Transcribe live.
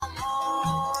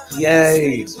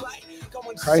Yay.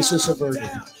 Crisis averted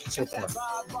so far.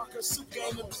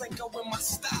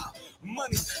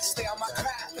 Money, stay on my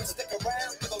craft and stick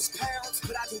around for those pounds,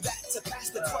 but I do that to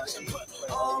pass the torch and put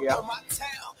on my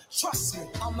town. Trust me,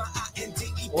 on my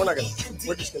INDE.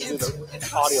 We're just gonna do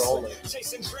the audio only.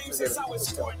 Chasing dreams since I was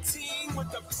 14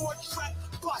 with the 4-track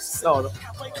bus. No.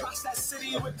 Halfway across that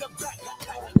city with the back.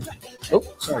 Oh,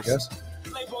 sorry guys.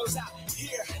 Labels out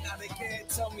here, now they can't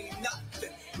tell me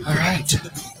nothing. All right.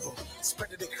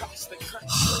 Spread it across the country.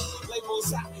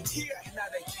 Labels out here, now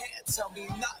they can't tell me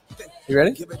nothing. You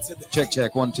ready?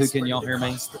 Check 1 2. Can y'all hear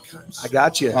me? I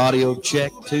got you. Audio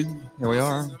check 2. Here we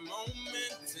are.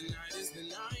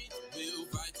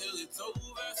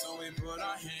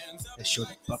 It's short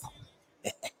buckle.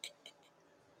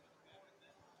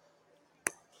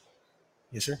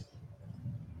 Yes, sir.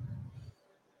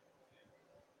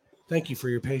 Thank you for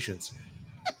your patience.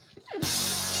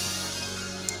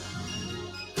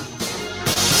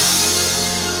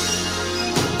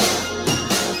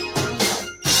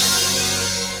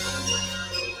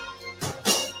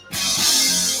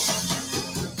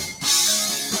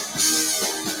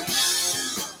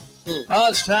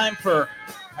 It's time for,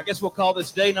 I guess we'll call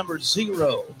this day number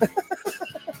 0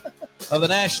 of the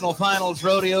National Finals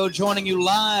Rodeo, joining you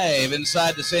live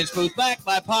inside the Cinch booth, back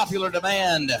by popular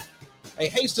demand. A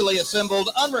hastily assembled,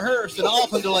 unrehearsed, and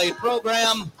often delayed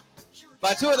program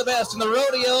by two of the best in the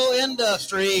rodeo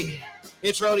industry.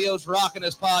 It's Rodeo's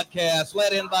Rockin'est podcast,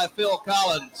 led in by Phil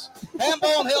Collins,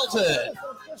 Hambone Hilton,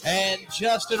 and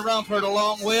Justin Rumford,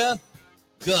 along with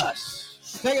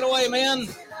Gus. Take it away, man.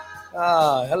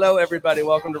 Hello, everybody.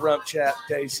 Welcome to RümpChät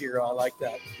Day 0. I like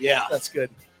that. Yeah. That's good.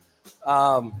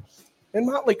 And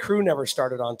Motley Crue never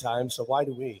started on time, so why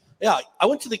do we? Yeah, I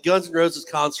went to the Guns N' Roses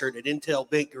concert at Intel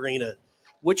Bank Arena,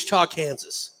 Wichita,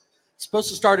 Kansas. It's supposed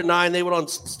to start at 9. They went on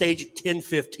stage at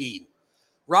 10:15.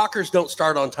 Rockers don't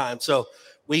start on time, so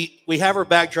we have our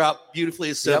backdrop beautifully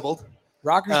assembled. Yep.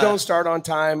 Rockers don't start on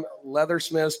time.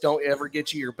 Leathersmiths don't ever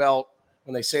get you your belt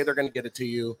when they say they're going to get it to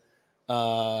you.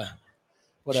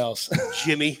 What else?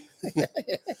 Jimmy.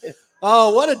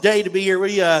 Oh, what a day to be here.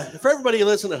 For everybody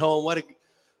listening at home, what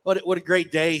a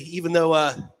great day, even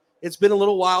though it's been a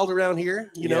little wild around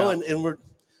here, you know, and we're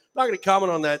not going to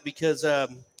comment on that because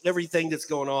everything that's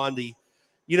going on, we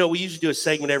usually do a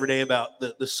segment every day about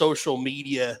the social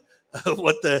media,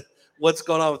 what's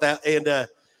going on with that. And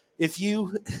if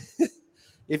you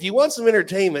want some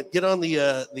entertainment, get on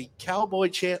the Cowboy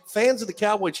Channel, fans of the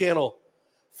Cowboy Channel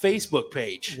Facebook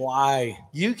page. Why?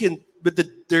 You can, but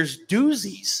there's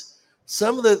doozies.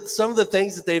 Some of the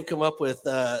things that they've come up with,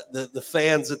 the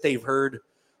fans that they've heard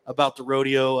about the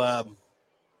rodeo,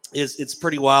 it's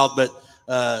pretty wild. But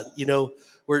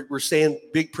we're saying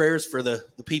big prayers for the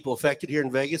people affected here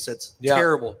in Vegas. That's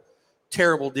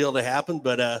terrible deal to happen.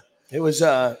 But it was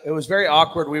very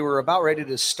awkward. We were about ready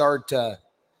to start the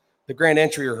grand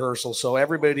entry rehearsal, so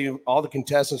all the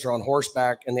contestants are on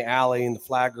horseback in the alley, and the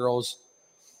flag girls.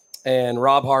 And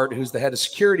Rob Hart, who's the head of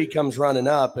security, comes running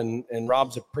up, and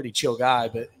Rob's a pretty chill guy,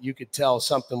 but you could tell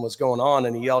something was going on,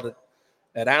 and he yelled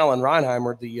at Alan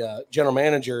Reinheimer, the general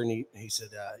manager, and he said,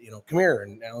 come here.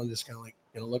 And Alan just kind of like,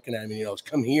 looking at him,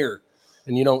 come here.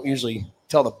 And you don't usually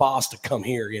tell the boss to come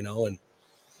here,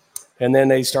 And then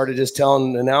they started just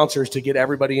telling announcers to get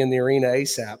everybody in the arena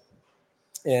ASAP.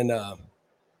 And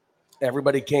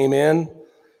everybody came in.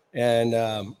 And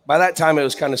by that time, it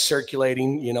was kind of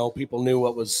circulating. People knew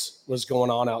what was going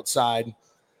on outside.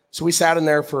 So we sat in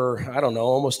there for, I don't know,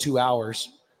 almost 2 hours.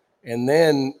 And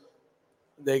then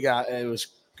it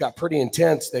got pretty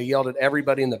intense. They yelled at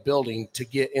everybody in the building to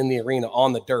get in the arena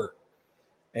on the dirt.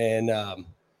 And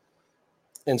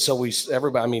so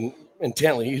everybody,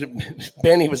 intently,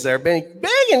 Benny was there. Benny,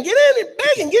 begging, get in it,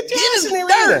 begging, get in the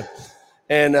arena.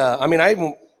 And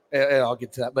I'll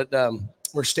get to that, but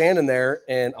we're standing there,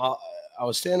 and I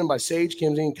was standing by Sage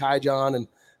Kimsey and Kai John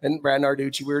and Brad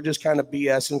Narducci. We were just kind of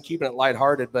BSing, keeping it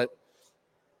lighthearted. But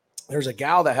there's a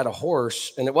gal that had a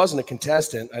horse, and it wasn't a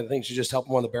contestant. I think she just helped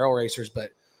one of the barrel racers.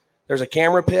 But there's a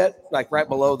camera pit like right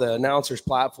below the announcer's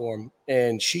platform,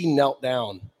 and she knelt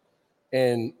down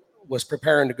and was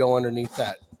preparing to go underneath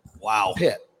that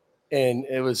pit. And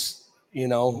it was,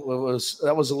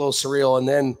 that was a little surreal. And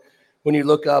then when you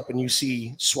look up and you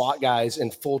see SWAT guys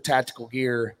in full tactical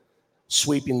gear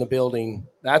sweeping the building,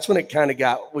 that's when it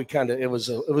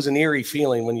was an eerie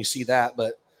feeling when you see that.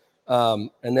 But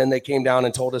and then they came down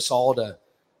and told us all to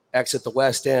exit the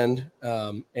west end,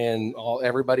 and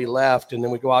everybody left. And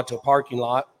then we go out to a parking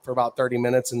lot for about 30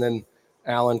 minutes, and then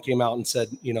Alan came out and said,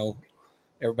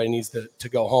 everybody needs to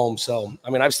go home. So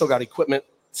I've still got equipment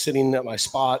sitting at my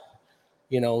spot.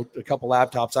 a couple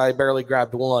laptops. I barely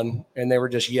grabbed one, and they were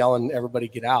just yelling, "Everybody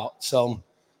get out!" So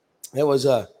it was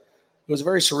a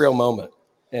very surreal moment,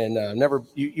 and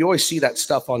you always see that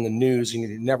stuff on the news, and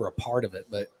you're never a part of it,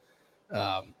 but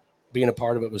being a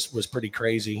part of it was pretty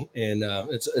crazy, and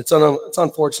it's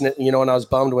unfortunate, and I was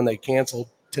bummed when they canceled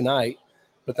tonight,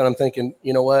 but then I'm thinking,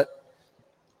 you know what,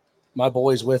 my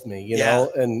boy's with me, you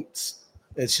know, and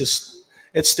it's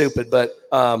stupid, but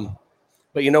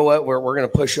you know what, we're going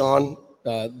to push on.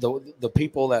 The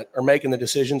people that are making the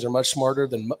decisions are much smarter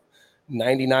than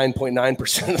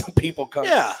 99.9% of the people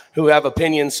who have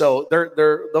opinions. So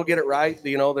they'll get it right.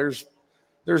 There's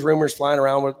rumors flying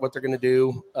around with what they're going to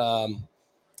do.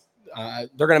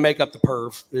 They're going to make up the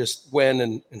perv. Just when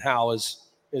and how is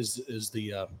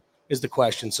the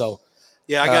question. So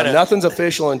nothing's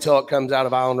official until it comes out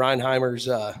of Alan Reinheimer's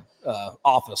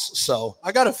office. So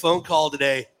I got a phone call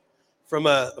today from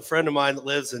a friend of mine that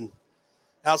lives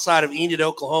outside of Enid,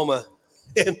 Oklahoma,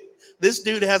 and this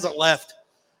dude hasn't left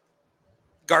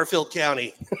Garfield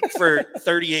County for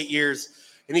 38 years.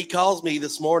 And he calls me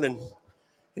this morning,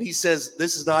 and he says,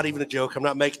 "This is not even a joke. I'm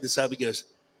not making this up." He goes,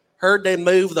 "Heard they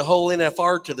moved the whole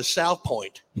NFR to the South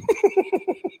Point."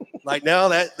 Like, no,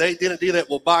 that they didn't do that.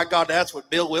 Well, by God, that's what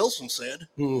Bill Wilson said.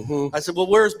 Mm-hmm. I said, "Well,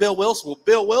 where's Bill Wilson?" "Well,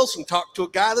 Bill Wilson talked to a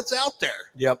guy that's out there."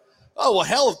 Yep. Oh, well,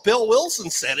 hell, if Bill Wilson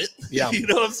said it. Yeah. You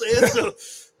know what I'm saying? So,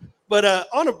 but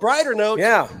on a brighter note,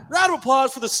 round of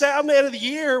applause for the Sound Man of the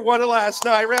Year won it last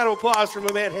night. Round of applause for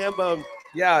my man Hambone.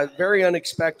 Yeah, very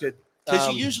unexpected.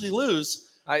 Because you usually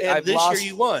lose, and this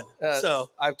year you won. So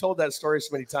I've told that story so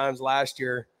many times. Last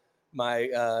year, my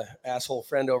asshole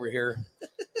friend over here,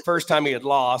 first time he had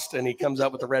lost, and he comes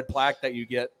up with the red plaque that you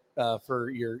get for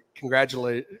your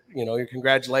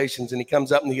congratulations, and he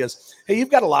comes up and he goes, "Hey,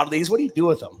 you've got a lot of these. What do you do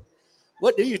with them?"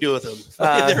 What do you do with them?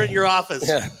 They're in your office.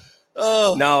 Yeah.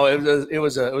 Oh no, it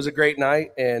was a great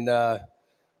night, and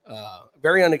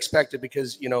very unexpected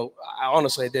because I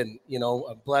didn't.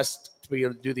 I'm blessed to be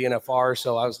able to do the NFR,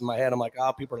 so I was in my head. I'm like,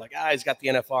 people are like, he's got the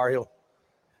NFR.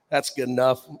 That's good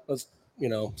enough.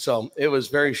 So it was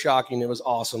very shocking. It was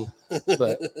awesome,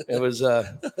 but it was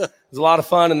a lot of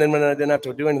fun. And then when I didn't have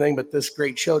to do anything but this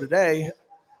great show today,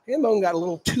 Hambone got a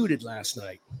little tooted last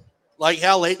night. Like,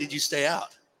 how late did you stay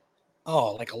out?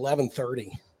 Oh, like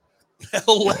 11:30.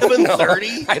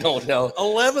 11:30? I don't know.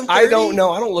 11:30? I don't know.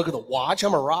 I don't look at the watch.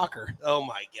 I'm a rocker. Oh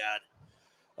my God.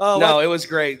 Oh no, it was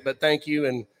great. But thank you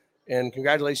and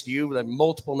congratulations to you with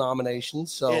multiple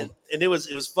nominations. So and it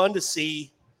was fun to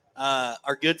see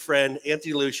our good friend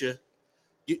Anthony Lucia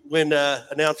win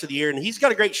Announcer of the Year, and he's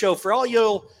got a great show for all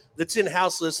you that's in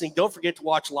house listening. Don't forget to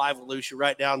watch live with Lucia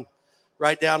right down on the main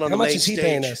stage. How much is he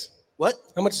paying us? What?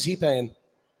 How much is he paying?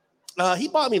 He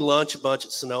bought me lunch a bunch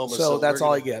at Sonoma. So that's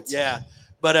all he gets. Yeah.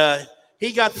 But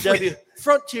he got the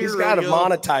Frontier. He's got to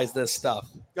monetize this stuff.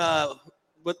 One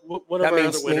of our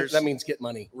other winners. That means get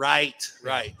money. Right.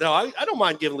 No, I don't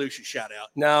mind giving Lucia a shout out.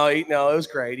 No, it was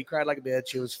great. He cried like a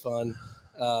bitch. It was fun.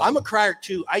 I'm a crier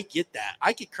too. I get that.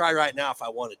 I could cry right now if I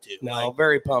wanted to. No,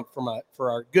 very pumped for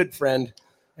our good friend,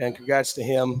 and congrats to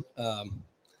him.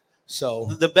 So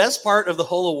the best part of the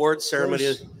whole award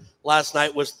ceremony last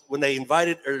night was when they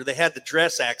had the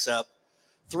dress acts up.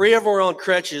 3 of them were on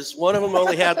crutches. One of them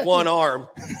only had one arm,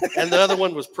 and the other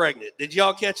one was pregnant. Did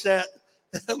y'all catch that?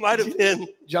 That might have been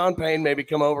John Payne. Maybe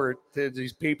come over to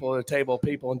these people, the table of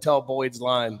people, and tell Boyd's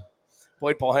line.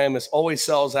 Boyd Paul Hamas always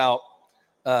sells out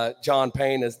John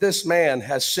Payne as this man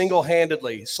has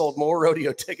single-handedly sold more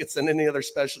rodeo tickets than any other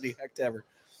specialty act ever.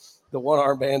 The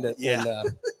one-arm bandit. Yeah.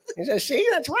 And, he says, "See,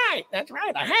 that's right.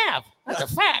 I have. That's a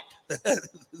fact."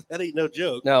 That ain't no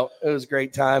joke. No, it was a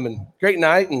great time and great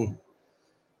night, and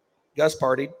Gus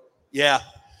partied. Yeah.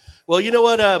 Well, you know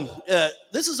what?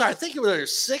 This is I think it was our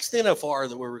 6th NFR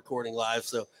that we're recording live.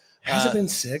 So has it been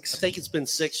 6? I think it's been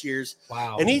 6 years.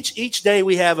 Wow. And each day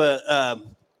we have a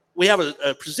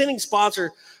presenting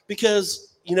sponsor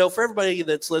because for everybody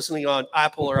that's listening on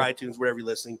Apple or iTunes, wherever you're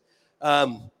listening,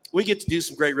 we get to do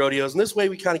some great rodeos, and this way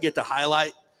we kind of get to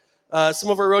highlight some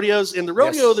of our rodeos. And the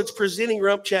rodeo that's presenting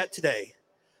RümpChät today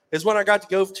is one I got to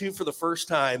go to for the first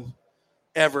time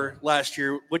ever last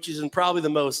year, which is in probably the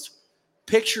most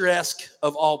picturesque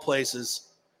of all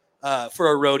places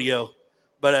for a rodeo.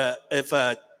 But if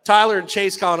Tyler and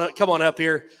Chase come on up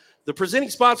here, the presenting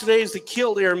sponsor today is the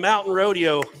Killdeer Mountain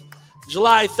Rodeo,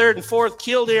 July 3rd and 4th,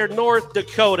 Killdeer, North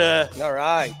Dakota. All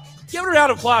right. Give it a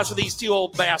round of applause for these 2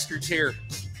 old bastards here.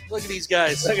 Look at these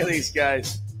guys. Look at these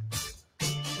guys.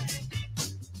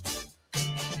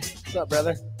 What's up,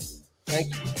 brother?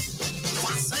 Thank you.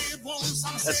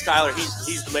 That's Tyler.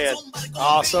 He's the man.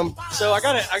 Awesome. So I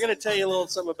gotta tell you a little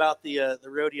something about the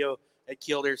rodeo at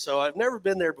Kildare. So I've never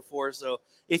been there before. So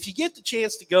if you get the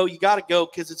chance to go, you got to go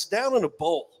because it's down in a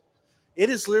bowl. It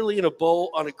is literally in a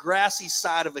bowl on a grassy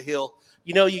side of a hill.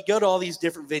 You know, you go to all these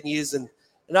different venues, and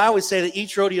I always say that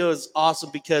each rodeo is awesome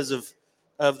because of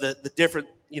the different,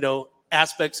 you know,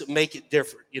 aspects that make it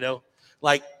different, you know.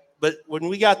 Like, but when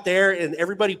we got there and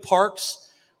everybody parks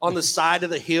on the side of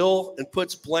the hill and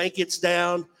puts blankets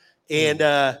down, and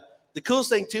the coolest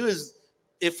thing too is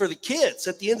if for the kids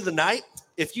at the end of the night,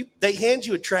 they hand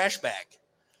you a trash bag,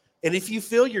 and if you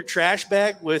fill your trash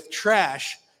bag with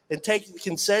trash and take to the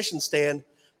concession stand,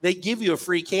 they give you a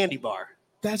free candy bar.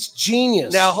 That's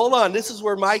genius. Now, hold on. This is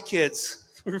where my kids,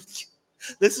 you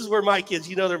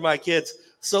know, they're my kids.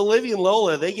 So Livy and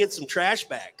Lola, they get some trash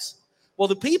bags. Well,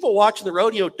 the people watching the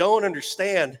rodeo don't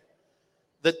understand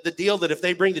the deal that if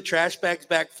they bring the trash bags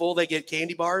back full, they get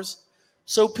candy bars.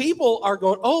 So people are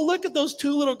going, oh, look at those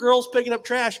two little girls picking up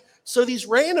trash. So these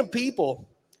random people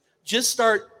just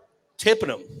start tipping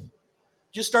them.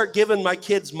 Just start giving my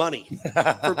kids money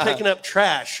for picking up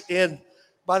trash. And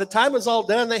by the time it was all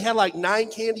done, they had like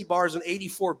 9 candy bars and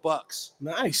 $84.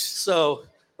 Nice. So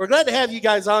we're glad to have you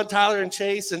guys on, Tyler and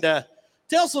Chase. And tell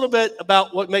us a little bit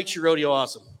about what makes your rodeo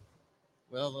awesome.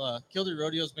 Well, Kildare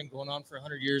Rodeo has been going on for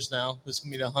 100 years now. This is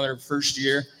going to be the 101st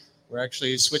year. We're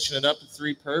actually switching it up to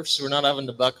 3 perfs, so we're not having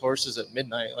to buck horses at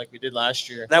midnight like we did last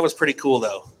year. That was pretty cool,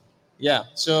 though. Yeah.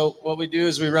 So what we do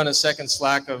is we run a second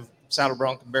slack of saddle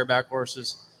bronc and bareback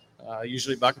horses.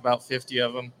 Usually buck about 50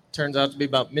 of them. Turns out to be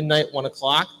about midnight, 1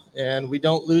 o'clock, and we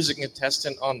don't lose a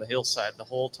contestant on the hillside the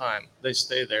whole time. They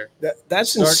stay there.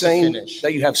 That's insane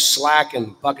that you have slack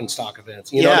and buck and stock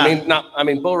events. You know what I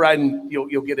mean? Bull riding,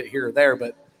 you'll get it here or there,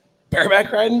 but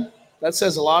bareback riding, that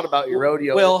says a lot about your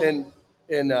rodeo. Well,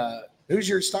 and who's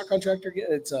your stock contractor again?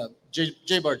 It's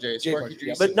J-Bar J.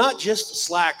 But not just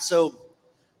slack. So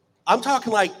I'm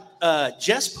talking like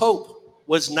Jess Pope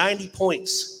was 90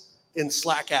 points in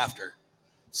slack after.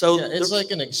 So yeah, it's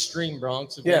like an extreme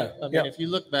broncs event. I mean, if you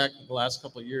look back at the last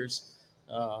couple of years,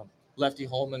 Lefty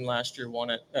Holman last year won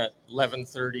it at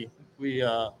 11:30. We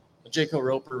Jaco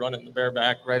Roper run it in the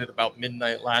bareback right at about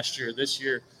midnight last year. This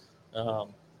year,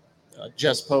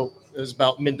 Jess Pope is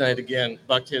about midnight again,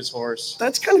 bucked his horse.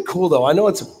 That's kind of cool, though. I know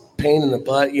it's a pain in the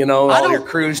butt, you know, all your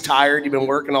crew's tired, you've been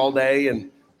working all day,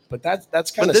 but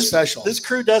that's kind of special. This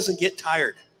crew doesn't get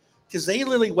tired because they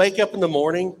literally wake up in the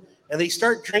morning and they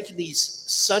start drinking these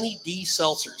Sunny D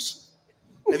seltzers.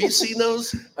 Have you seen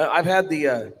those? I've had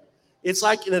the. It's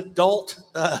like an adult.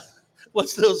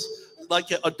 What's those?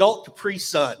 Like an adult Capri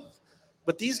Sun.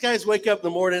 But these guys wake up in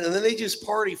the morning and then they just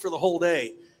party for the whole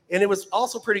day. And it was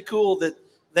also pretty cool that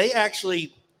they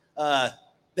actually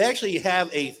have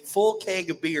a full keg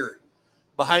of beer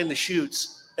behind the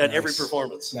chutes at every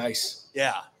performance. Nice.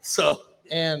 Yeah. So.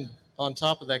 And on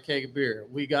top of that keg of beer,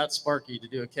 we got Sparky to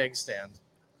do a keg stand.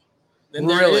 And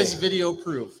really? There is video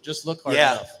proof. Just look hard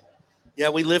enough. Yeah,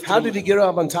 we lifted. How did he get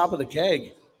up on top of the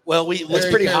keg? Well, that's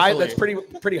pretty high. That's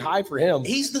pretty high for him.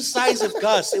 He's the size of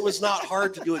Gus. It was not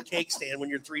hard to do a cake stand when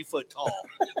you're 3 foot tall.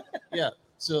 Yeah.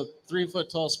 So 3 foot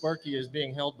tall Sparky is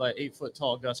being held by 8 foot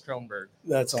tall Gus Kronberg.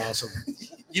 That's awesome.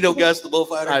 You know Gus, the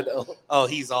bullfighter? I know. Oh,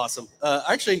 he's awesome.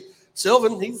 Actually,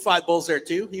 Sylvan, he fight bulls there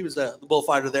too. He was the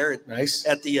bullfighter there at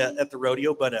the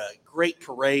rodeo. But a great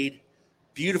parade.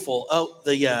 Beautiful. Oh,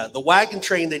 the wagon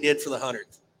train they did for the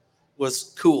 100th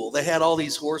was cool. They had all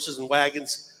these horses and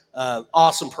wagons.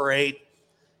 Awesome parade,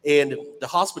 and the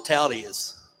hospitality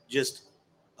is just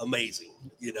amazing.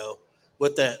 You know,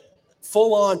 with that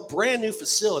full-on brand new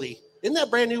facility. Isn't that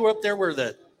brand new up there?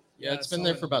 It's been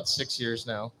there for about 6 years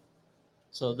now.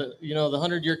 So the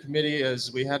 100-year committee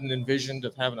is we hadn't envisioned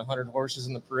of having 100 horses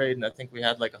in the parade, and I think we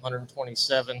had like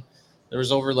 127. There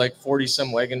was over like 40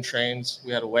 some wagon trains.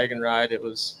 We had a wagon ride. It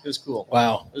was cool.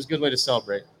 Wow. It was a good way to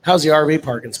celebrate. How's the RV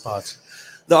parking spots?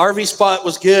 The RV spot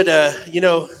was good.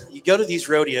 You go to these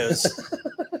rodeos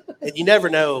and you never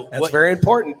know. That's very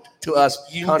important to us.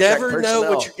 You never know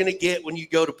what you're going to get when you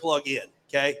go to plug in.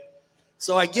 Okay.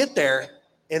 So I get there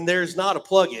and there's not a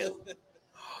plug in.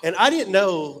 And I didn't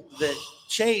know that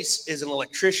Chase is an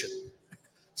electrician.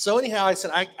 So anyhow, I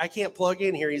said, I can't plug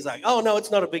in here. He's like, oh no, it's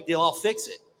not a big deal. I'll fix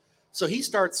it. So he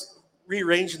starts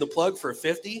rearranging the plug for a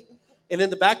 50. And in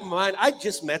the back of my mind, I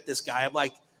just met this guy. I'm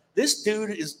like, this dude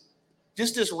is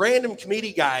just this random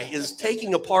committee guy is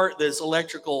taking apart this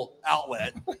electrical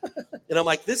outlet. And I'm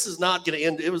like, this is not going to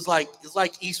end. It's like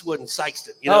Eastwood and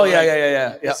Sykeston. You know,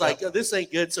 It's like, this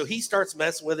ain't good. So he starts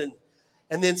messing with it.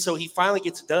 And then so he finally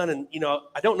gets it done. And,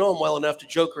 I don't know him well enough to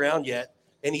joke around yet.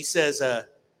 And he says,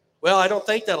 well, I don't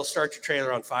think that'll start your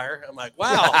trailer on fire. I'm like,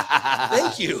 wow,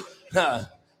 thank you.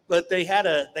 But they had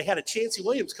a Chancey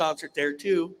Williams concert there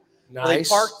too. Nice.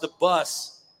 They parked the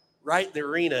bus right in the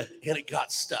arena, and it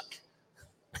got stuck.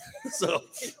 So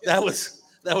that was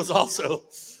also.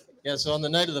 Yeah, so on the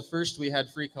night of the first, we had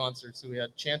free concerts. So we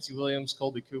had Chancey Williams,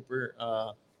 Colby Cooper,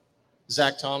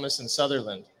 Zach Thomas, and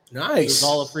Sutherland. Nice. It was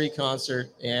all a free concert,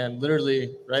 and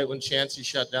literally right when Chancey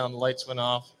shut down, the lights went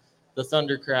off, the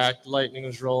thunder cracked, lightning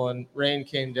was rolling, rain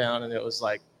came down, and it was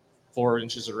like 4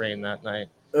 inches of rain that night.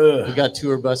 Ugh. We got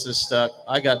tour buses stuck.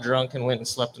 I got drunk and went and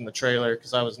slept in the trailer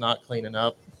because I was not cleaning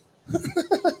up.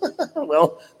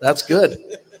 Well, that's good.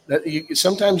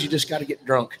 Sometimes you just got to get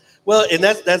drunk. Well, and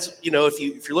that's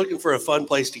if you're looking for a fun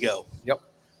place to go. Yep.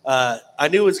 I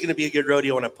knew it was going to be a good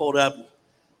rodeo when I pulled up.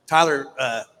 Tyler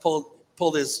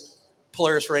pulled his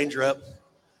Polaris Ranger up,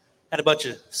 had a bunch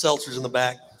of seltzers in the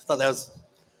back. I was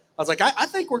like, I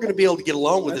think we're going to be able to get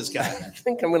along with this guy. I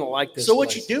think I'm going to like this. So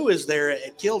what you do is there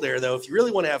at Kildare, though, if you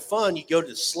really want to have fun, you go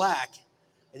to Slack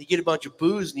and you get a bunch of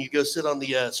booze and you go sit on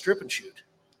the strip and shoot.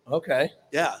 Okay.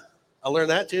 Yeah, I learned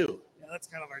that too. Yeah, that's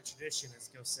kind of our tradition is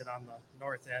go sit on the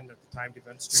north end at the timed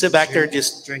event. Sit back there and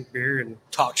just drink beer and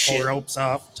talk pull shit. ropes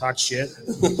off, talk shit.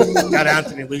 Got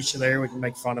Anthony Lucia there. We can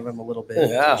make fun of him a little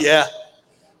bit. Yeah.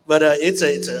 But it's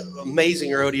an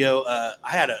amazing rodeo. I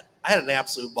had an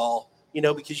absolute ball,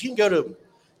 because you can go to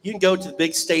the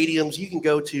big stadiums, you can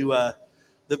go to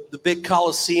the big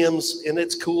coliseums, and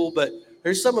it's cool. But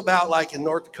there's something about like in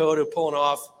North Dakota pulling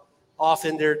off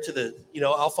in there to the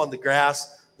off on the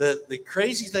grass. The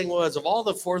crazy thing was, of all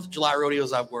the 4th of July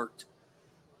rodeos I've worked,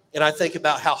 and I think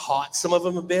about how hot some of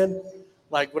them have been.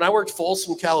 Like when I worked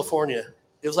Folsom, California,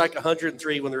 it was like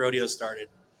 103 when the rodeo started.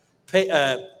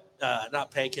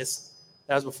 Not Pecos,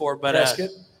 that was before, but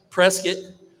Prescott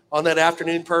on that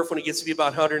afternoon perf when it gets to be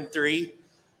about 103.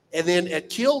 And then at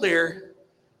Kildare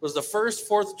was the first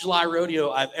 4th of July rodeo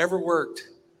I've ever worked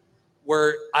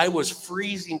where I was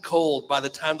freezing cold by the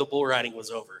time the bull riding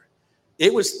was over.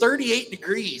 It was 38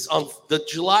 degrees on the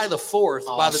July the 4th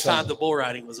by the time the bull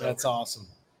riding was over. That's awesome.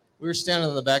 We were standing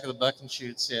on the back of the buck and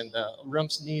shoots, and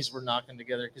Rump's knees were knocking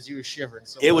together because he was shivering.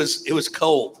 So it was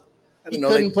cold. He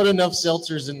couldn't put enough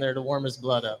seltzers in there to warm his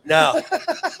blood up. No.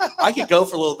 I could go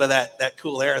for a little bit of that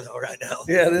cool air, though, right now.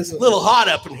 Yeah, this is a little hot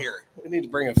up in here. We need to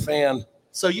bring a fan.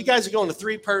 So you guys are going to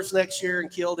 3 perfs next year in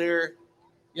Kildare?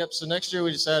 Yep, so next year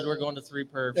we decided we're going to 3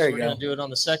 perfs. There you we're go. going to do it on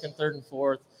the 2nd, 3rd, and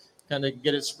 4th, kind of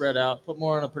get it spread out, put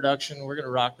more on a production. We're going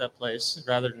to rock that place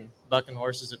rather than bucking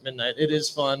horses at midnight. It is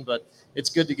fun, but it's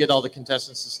good to get all the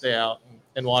contestants to stay out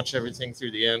and watch everything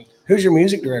through the end. Who's your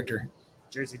music director?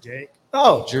 Jersey Jake.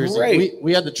 Oh, Jersey. great.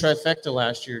 We had the trifecta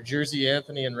last year, Jersey,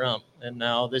 Anthony, and Rump. And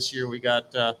now this year we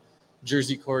got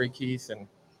Jersey, Corey, Keith, and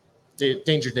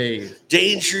Danger Dave.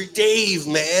 Danger Dave,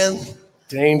 man.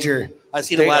 Danger. I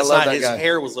seen him last night. His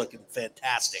hair was looking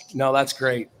fantastic. No, that's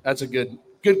great. That's a good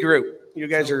group. You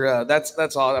guys are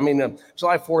that's all. I mean,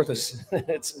 July 4th is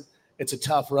it's a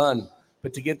tough run,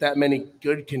 but to get that many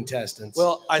good contestants,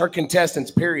 or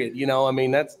contestants, period. I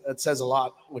mean that says a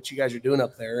lot what you guys are doing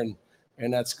up there, and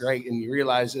that's great. And you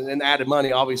realize, and added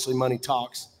money, obviously, money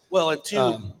talks. Well, and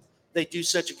two, they do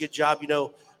such a good job.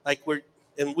 Like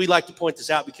we like to point this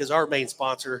out because our main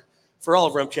sponsor for all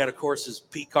of RümpChät, of course, is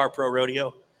Pete Carr Pro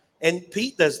Rodeo. And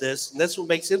Pete does this, and that's what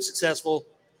makes him successful,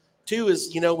 too,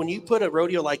 is, when you put a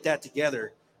rodeo like that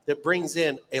together, that brings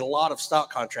in a lot of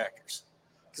stock contractors.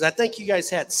 Because I think you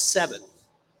guys had seven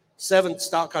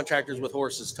stock contractors with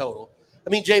horses total.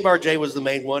 I mean, J-Bar J was the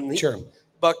main one. Sure.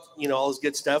 Bucked, all his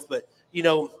good stuff. But,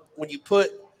 when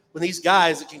these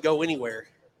guys that can go anywhere,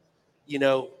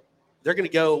 they're going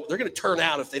to turn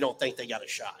out if they don't think they got a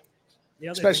shot. The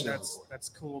other thing that's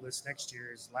cool this next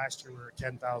year is last year we were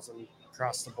 10,000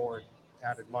 across the board,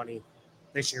 added money.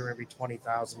 This year we're going to be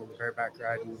 20,000 in the bareback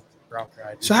ride and bronc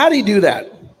ride. So how do you do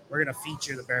that? We're going to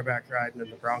feature the bareback ride and then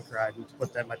the bronc ride and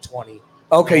put them at 20.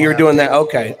 Okay, you're doing that.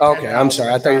 Okay. I'm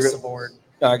sorry. I thought you were the board.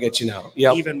 I get you now.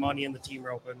 Yep. Even money in the team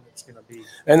roping. It's going to be.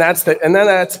 And that's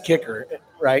the kicker,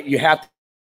 right? You have to.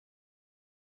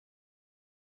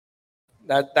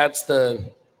 That's the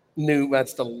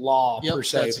law per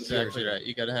se. That's exactly right.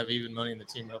 You got to have even money in the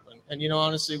team roping. And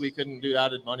honestly, we couldn't do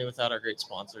added money without our great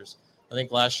sponsors. I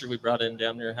think last year we brought in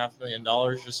damn near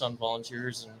 $500,000 just on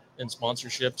volunteers and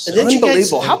sponsorships. And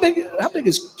unbelievable. How big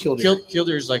is Kildare?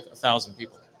 Kildare is like 1,000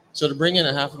 people. So to bring in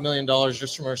 $500,000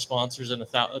 just from our sponsors and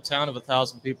a town of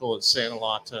 1,000 people is saying a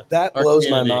lot to that our blows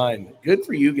community. my mind. Good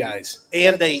for you guys.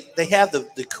 And they have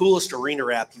the coolest arena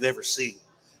wrap you've ever seen.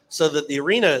 So that the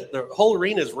whole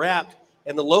arena is wrapped,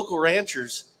 and the local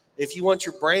ranchers, if you want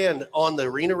your brand on the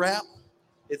arena wrap,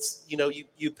 it's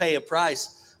you pay a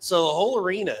price. So the whole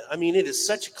arena, I mean, it is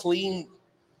such a clean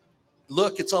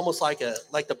look. It's almost like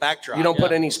the backdrop. You don't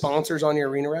put any sponsors on your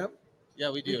arena wrap? Yeah,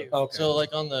 we do. Okay. So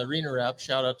like on the arena wrap,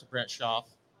 shout out to Brent Schaff.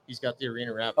 He's got the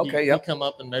arena wrap. Okay, He come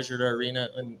up and measured our arena,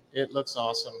 and it looks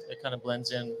awesome. It kind of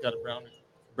blends in, got a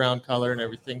brown color and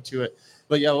everything to it.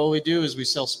 But yeah, what we do is we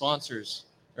sell sponsors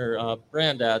or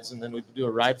brand ads, and then we do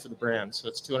a ride for the brand. So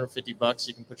it's $250.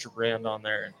 You can put your brand on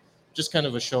there, and just kind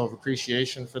of a show of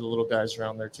appreciation for the little guys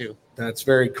around there too. That's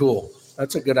very cool.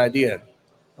 That's a good idea.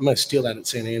 I'm going to steal that at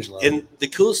San Angelo. And the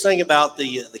coolest thing about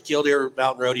the Killdeer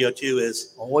Mountain Rodeo too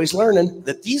is always learning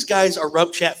that these guys are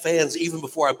RümpChät fans even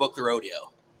before I booked the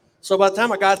rodeo. So by the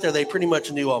time I got there, they pretty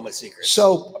much knew all my secrets.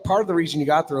 So part of the reason you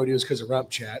got the rodeo is because of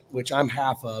RümpChät, which I'm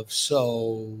half of.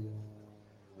 So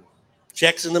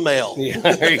checks in the mail. Yeah,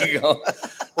 there you go.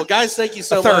 Well, guys, thank you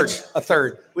so much. A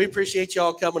third. We appreciate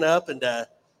y'all coming up and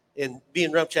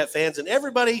being RümpChät fans. And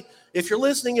everybody, if you're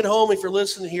listening at home, if you're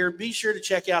listening here, be sure to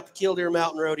check out the Killdeer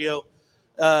Mountain Rodeo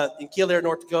in Killdeer,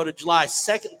 North Dakota, July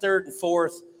 2nd, 3rd, and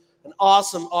 4th. An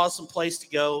awesome, awesome place to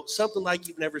go. Something like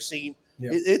you've never seen.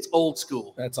 Yep. It's old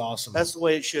school. That's awesome. That's the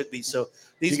way it should be. So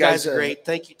these guys are great.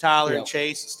 Thank you, Tyler and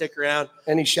Chase. Stick around.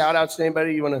 Any shout outs to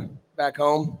anybody you want to back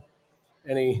home?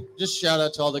 Just shout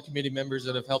out to all the committee members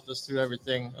that have helped us through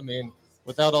everything. I mean,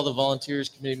 without all the volunteers,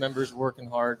 committee members working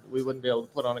hard, we wouldn't be able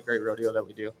to put on a great rodeo that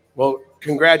we do. Well,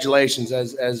 congratulations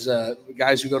as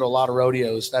guys who go to a lot of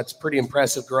rodeos. That's pretty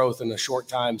impressive growth in a short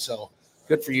time. So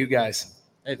good for you guys.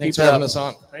 Hey, thanks for having us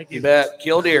on. Thank you. You bet.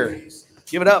 Killdeer.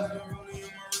 Give it up.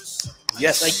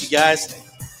 Yes. Thank you, guys.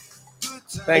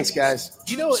 Thanks, guys.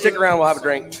 Stick around. We'll have a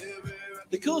drink.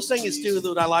 The coolest thing is, too,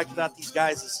 that I like about these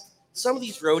guys is some of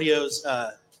these rodeos,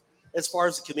 as far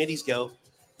as the committees go,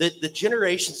 the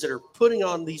generations that are putting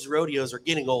on these rodeos are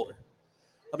getting older.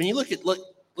 I mean, you look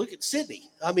at Sydney.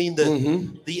 I mean,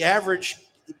 the average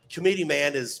committee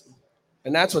man is,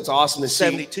 and that's what's awesome to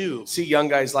 72. See young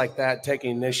guys like that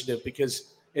taking initiative,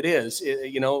 because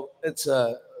it's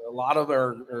a lot of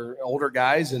our older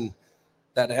guys and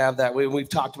that have that. We've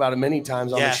talked about it many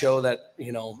times on the show that,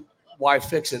 why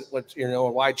fix it?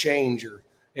 Or why change, or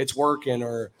it's working,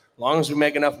 or as long as we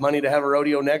make enough money to have a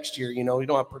rodeo next year, we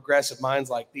don't have progressive minds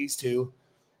like these two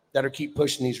that are keep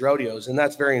pushing these rodeos. And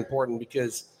that's very important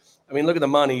because, I mean, look at the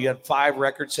money. You have 5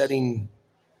 record-setting,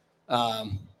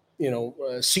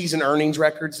 season earnings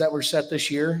records that were set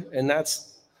this year. And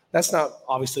that's not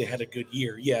obviously had a good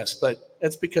year, yes, but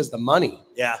that's because the money.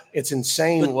 Yeah. It's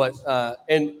insane and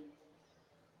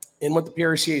what the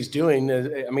PRCA is doing.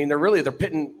 I mean, they're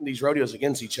pitting these rodeos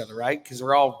against each other, right? Because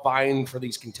they're all vying for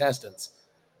these contestants.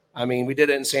 I mean, we did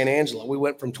it in San Angelo. We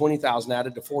went from 20,000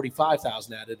 added to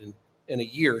 45,000 added in a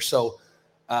year. So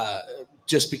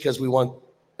just because we want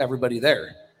everybody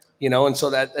there, and so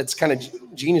that's kind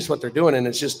of genius what they're doing, and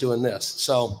it's just doing this.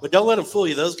 So, but don't let them fool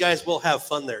you. Those guys will have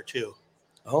fun there too.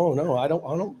 Oh no, I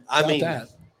don't. I mean, that.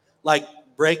 Like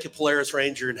break a Polaris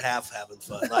Ranger in half, having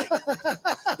fun, like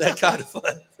that kind of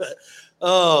fun.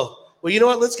 Oh, well, you know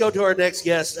what? Let's go to our next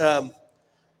guest.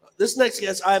 This next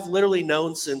guest I've literally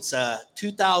known since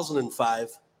 2005.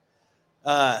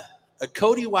 A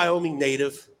Cody, Wyoming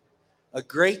native, a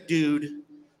great dude.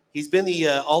 He's been the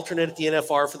alternate at the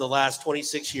NFR for the last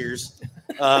 26 years.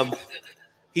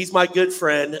 He's my good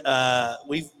friend.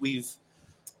 We've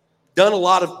done a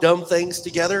lot of dumb things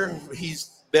together.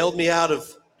 He's bailed me out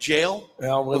of jail.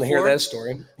 Well, we're going to hear that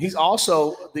story. He's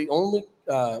also the only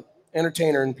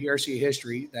entertainer in PRCA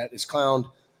history that has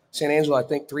clowned San Angelo, I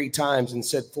think, 3 times and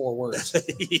said 4 words.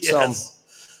 Yes.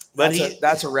 But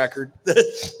that's a record.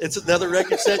 It's another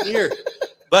record-setting year.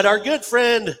 But our good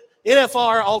friend,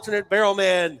 NFR alternate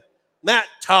barrelman, Matt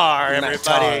Tarr,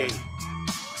 everybody.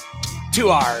 Tarr. 2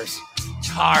 R's.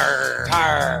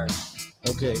 Tarr.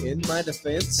 Okay, in my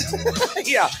defense.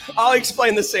 Yeah, I'll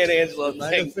explain the San Angelo thing. In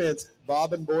my defense,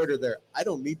 Bob and Boyd are there. I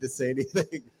don't need to say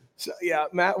anything. So, yeah,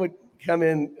 Matt would come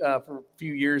in for a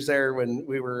few years there when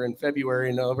we were in February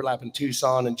and overlap in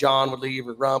Tucson, and John would leave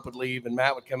or Rump would leave, and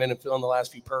Matt would come in and fill in the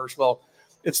last few perfs. Well,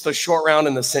 it's the short round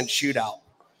and the cinch shootout.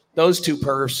 Those 2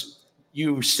 perfs,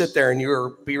 you sit there and you're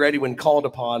be ready when called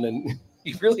upon, and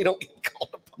you really don't get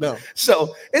called upon. No.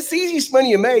 So it's the easiest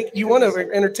money you make. You want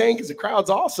to entertain because the crowd's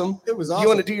awesome. It was awesome. You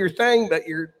want to do your thing, but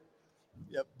you're.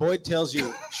 Yep. Boyd tells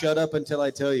you, shut up until I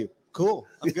tell you. Cool.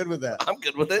 I'm good with that. I'm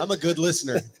good with it. I'm a good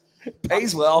listener.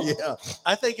 Pays well. Yeah.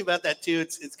 I think about that too.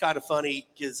 It's kind of funny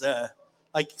because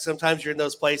like sometimes you're in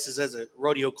those places as a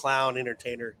rodeo clown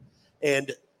entertainer,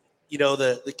 and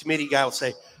the committee guy will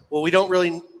say, well, we don't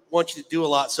really want you to do a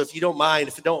lot, so if you don't mind,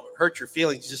 if it don't hurt your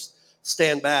feelings, just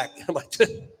stand back. I'm like,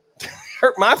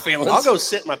 hurt my feelings. I'll go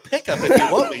sit in my pickup if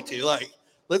you want me to. Like,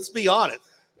 let's be on it.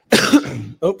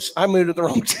 Oops, I muted the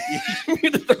wrong.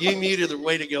 You muted the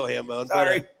way to go, Hambone.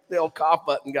 Sorry. The old cough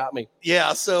button got me.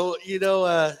 Yeah. So,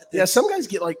 some guys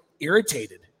get like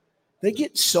irritated. They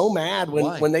get so mad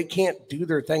when they can't do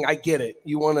their thing. I get it.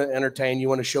 You want to entertain, you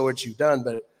want to show what you've done,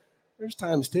 but there's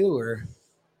times too where,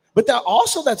 but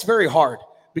that's very hard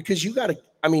because you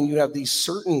have these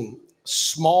certain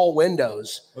small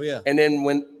windows. Oh yeah. And then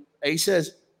when he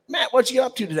says, Matt, what you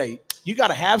up to today? You got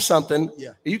to have something.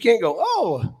 Yeah. You can't go,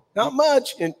 oh, not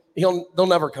much. And they'll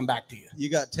never come back to you. You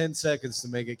got 10 seconds to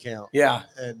make it count. Yeah.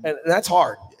 And that's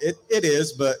hard. It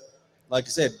is, but like I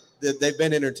said, they've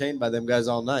been entertained by them guys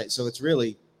all night. So it's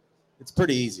pretty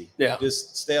easy. Yeah.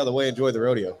 Just stay out of the way, enjoy the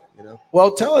rodeo,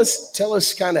 Well, tell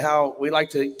us kind of how we like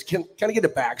to kind of get a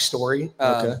backstory.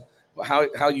 Okay.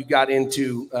 How you got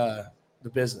into the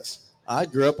business. I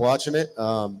grew up watching it.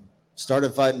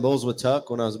 Started fighting bulls with Tuck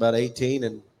when I was about 18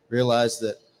 and realized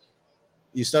that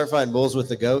you start fighting bulls with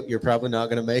the goat, you're probably not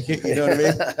going to make it. You know what I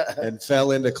mean? And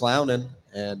fell into clowning.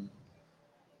 And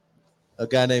a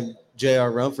guy named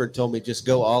J.R. Rumford told me, just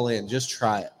go all in, just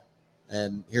try it.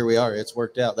 And here we are. It's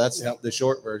worked out. That's the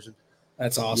short version.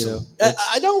 That's awesome.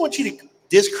 I don't want you to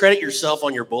discredit yourself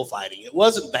on your bullfighting. It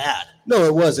wasn't bad. No,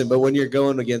 it wasn't. But when you're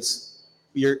going against,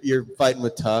 you're fighting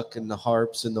with Tuck and the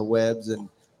Harps and the Webbs and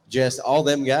just all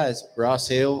them guys, Ross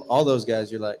Hill, all those guys,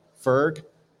 you're like, Ferg,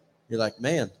 you're like,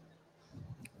 man,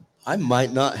 I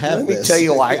might not have Let me this. tell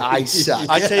you why I suck.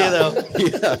 I tell you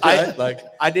though, yeah, right?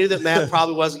 I knew that Matt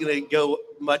probably wasn't going to go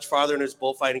much farther in his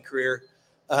bullfighting career.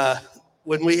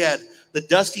 When we had the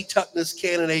Dusty Tuckness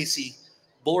Cannon AC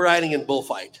bull riding and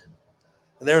bullfight,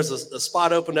 and there was a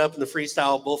spot opened up in the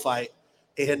freestyle bullfight,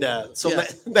 and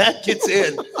Matt gets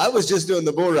in. I was just doing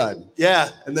the bull riding. Yeah,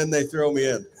 and then they throw me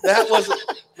in. That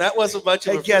wasn't much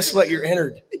of a. Guess what? You're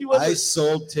entered. I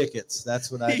sold tickets.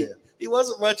 That's what I did. He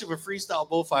wasn't much of a freestyle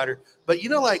bullfighter, but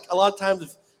like a lot of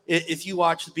times, if you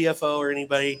watch the BFO or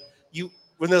anybody,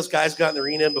 when those guys got in the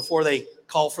arena and before they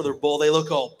call for their bull, they look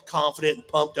all confident and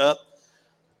pumped up.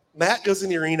 Matt goes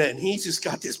in the arena and he's just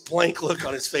got this blank look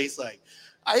on his face, like,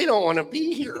 I don't want to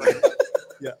be here.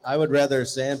 Yeah, I would rather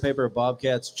sandpaper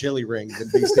Bobcat's chili ring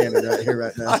than be standing right here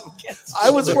right now.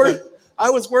 I was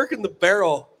working the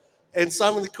barrel. And so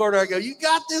I'm in the corner. I go, "You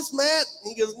got this, Matt?"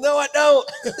 And he goes, "No, I don't."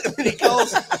 And he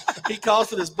calls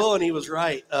for this bull, and he was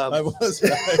right. I was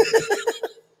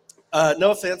right.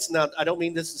 No offense. Now, I don't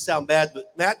mean this to sound bad,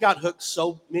 but Matt got hooked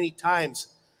so many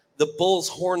times, the bull's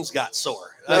horns got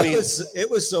sore. It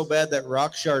was so bad that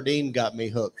Rock Chardine got me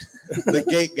hooked. The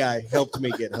gate guy helped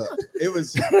me get hooked. It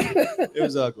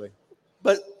was ugly.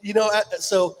 But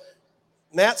so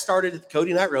Matt started at the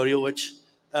Cody Night Rodeo, which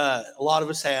a lot of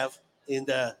us have, and.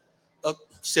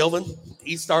 Sylvan,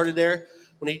 he started there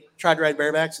when he tried to ride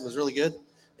barebacks and was really good.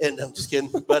 And I'm just kidding.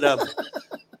 But at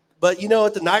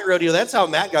the night rodeo, that's how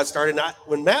Matt got started.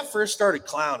 When Matt first started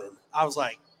clowning, I was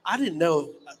like, I didn't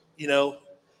know,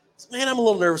 man, I'm a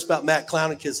little nervous about Matt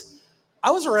clowning because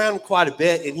I was around him quite a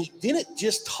bit and he didn't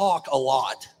just talk a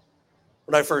lot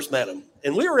when I first met him.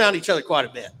 And we were around each other quite a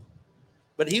bit.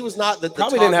 But he was not the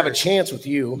probably talker. Didn't have a chance with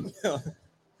you.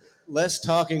 Less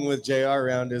talking with JR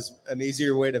around is an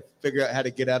easier way to figure out how to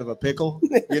get out of a pickle,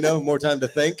 more time to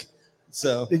think.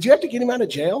 So did you have to get him out of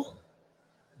jail?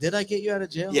 Did I get you out of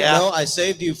jail? Yeah. No, I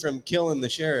saved you from killing the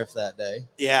sheriff that day.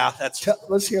 Yeah,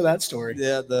 let's hear that story.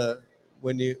 Yeah,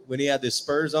 when he had the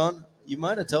spurs on, you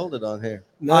might have told it on here.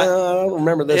 No, I don't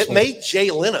remember this. It made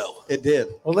Jay Leno. It did.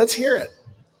 Well, let's hear it.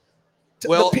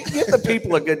 Well, give the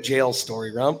people a good jail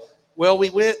story, Rump. Well, we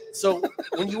went. So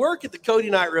when you work at the Cody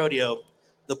Night Rodeo,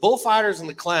 the bullfighters and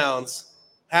the clowns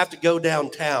have to go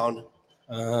downtown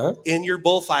in your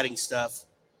bullfighting stuff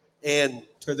and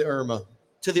to the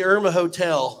Irma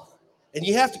Hotel, and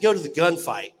you have to go to the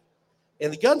gunfight.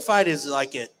 And the gunfight is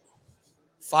like at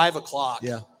 5 o'clock.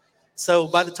 Yeah. So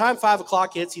by the time 5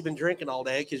 o'clock hits, you've been drinking all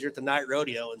day because you're at the night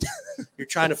rodeo and you're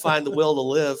trying to find the will to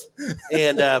live.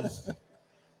 And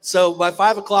so by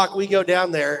 5 o'clock, we go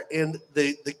down there, and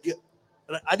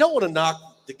I don't want to knock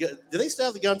the. Do they still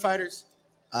have the gunfighters?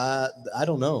 I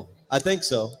don't know. I think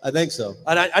so. And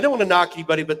I don't want to knock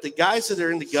anybody, but the guys that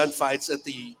are in the gunfights at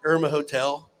the Irma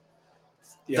Hotel,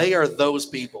 they are those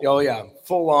people. Oh yeah,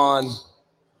 full on.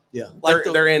 Yeah, like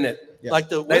they're in it. Yeah. Like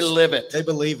they live it. They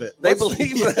believe it. They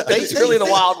believe it. It's really the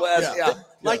Wild West. Yeah.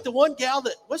 Like the one gal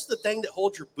what's the thing that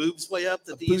holds your boobs way up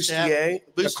that they used to have? A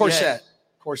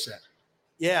corset.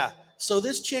 Yeah. So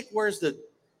this chick wears the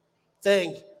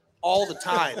thing all the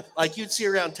time. Like you'd see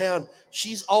her around town.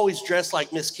 She's always dressed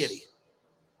like Miss Kitty,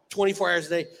 24 hours a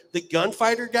day. The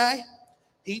gunfighter guy,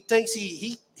 he thinks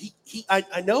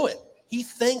I know it. He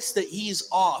thinks that he's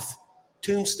off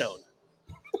Tombstone.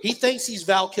 He thinks he's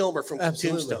Val Kilmer from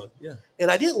Tombstone. Yeah. And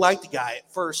I didn't like the guy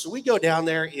at first. So we go down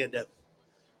there and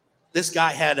this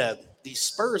guy had these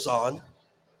spurs on,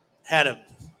 had a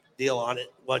deal on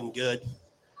it, wasn't good.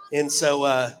 And so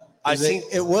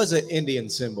it was an Indian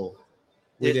symbol.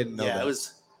 We didn't know that.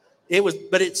 It was,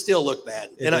 but it still looked bad.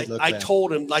 I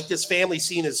told him, like, this family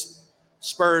seen his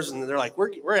spurs, and they're like,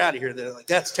 we're out of here. They're like,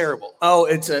 that's terrible. Oh,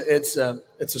 it's a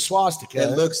swastika.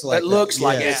 It looks like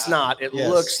it. It's not. It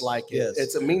looks like it.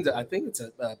 I think it's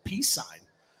a peace sign.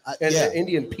 An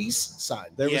Indian peace sign.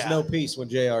 There was no peace when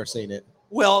JR seen it.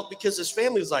 Well, because his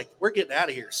family was like, we're getting out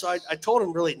of here. So I told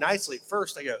him really nicely at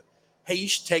first. I go, hey, you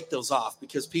should take those off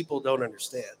because people don't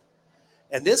understand.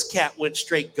 And this cat went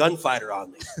straight gunfighter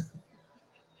on me.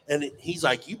 And he's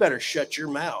like, you better shut your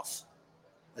mouth.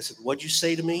 I said, what'd you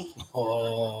say to me?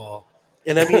 Oh.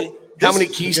 And I mean, how many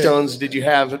keystones did you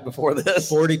have before this?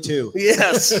 42.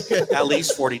 Yes. At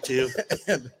least 42.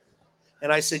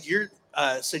 And I said, you're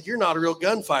not a real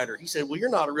gunfighter. He said, well, you're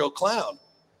not a real clown.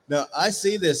 No, I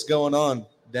see this going on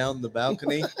down the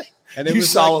balcony. And it You was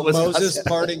saw like it was Moses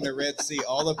parting the Red Sea.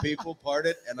 All the people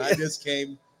parted, and I just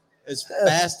came as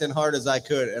fast and hard as I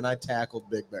could, and I tackled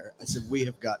Big Bear. I said, we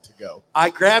have got to go. I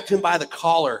grabbed him by the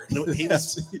collar. He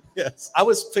was, yes. I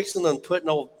was fixing on putting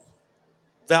old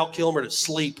Val Kilmer to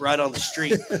sleep right on the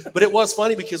street. But it was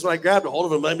funny because when I grabbed a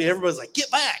hold of him, I mean, everybody's like, get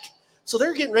back. So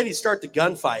they're getting ready to start the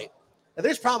gunfight. And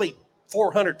there's probably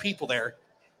 400 people there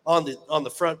on the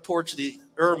front porch of the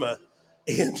Irma.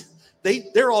 And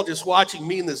they're all just watching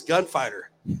me and this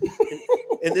gunfighter.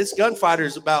 And this gunfighter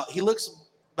is he looks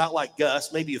about like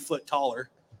Gus, maybe a foot taller.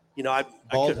 You know,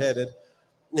 bald-headed.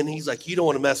 And he's like, you don't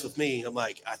want to mess with me. I'm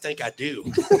like, I think I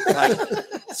do.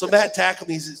 So Matt tackled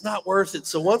me. He says, it's not worth it.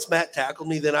 So once Matt tackled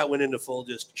me, then I went into full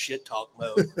just shit talk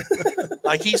mode.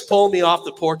 Like, he's pulling me off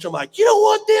the porch. I'm like, you don't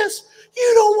want this.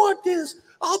 You don't want this.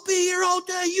 I'll be here all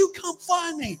day. You come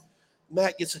find me.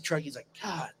 Matt gets a truck. He's like,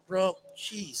 God, bro,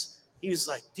 jeez. He was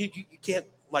like, dude, you can't,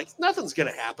 like, nothing's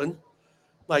going to happen.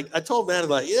 Like, I told Matt, I'm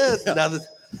like, now that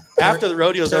after the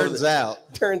rodeo's over.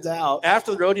 Turns out.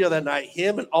 After the rodeo that night,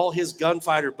 him and all his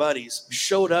gunfighter buddies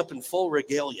showed up in full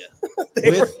regalia.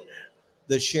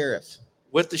 The sheriff.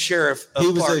 With the sheriff. He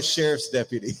was a sheriff's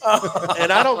deputy.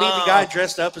 And I don't mean the guy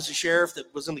dressed up as a sheriff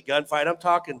that was in the gunfight. I'm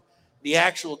talking the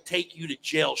actual take you to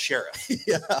jail sheriff.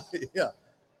 Yeah.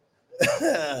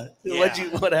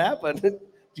 What happened? Did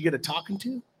you get a talking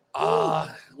to?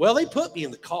 Well, they put me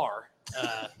in the car.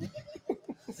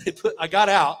 I got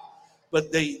out,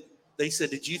 but they said,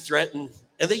 did you threaten?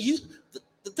 And they used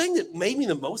the thing that made me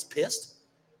the most pissed.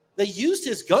 They used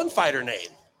his gunfighter name.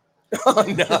 Oh,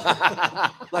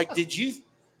 no. Like, did you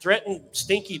threaten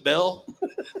Stinky Bill?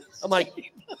 I'm like,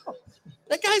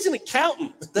 that guy's an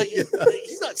accountant.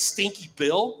 He's not Stinky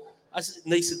Bill. And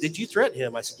they said, did you threaten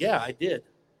him? I said, yeah, I did.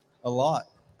 A lot.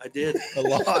 I did. A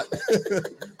lot.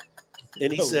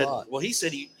 And he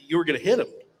said, you were going to hit him.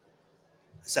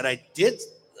 I said, I did.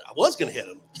 I was going to hit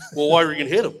him. Well, why were you going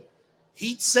to hit him?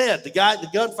 He said, the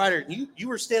gunfighter, you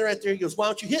were standing right there. He goes, why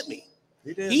don't you hit me?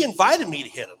 He did. He invited me to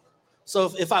hit him.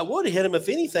 So if I would have hit him, if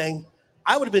anything,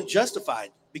 I would have been justified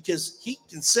because he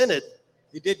consented.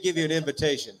 He did give you an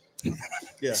invitation.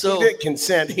 Yeah. So he did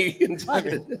consent. He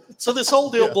invited. So this whole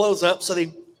deal blows up. So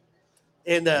I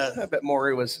bet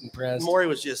Maury was impressed. Maury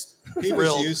was just he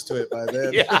was used to it by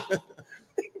then. Yeah.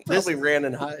 Probably ran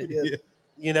and hid. Yeah.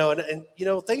 You know, and you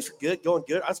know, things were going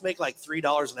good. I was making like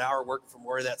 $3 an hour working for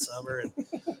Maury that summer, and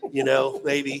you know,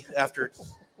 maybe after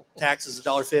taxes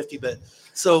 $1.50. But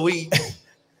so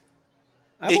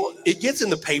it gets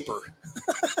in the paper,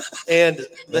 and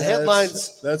the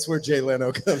headlines. That's where Jay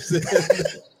Leno comes in.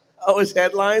 Oh, his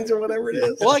headlines or whatever it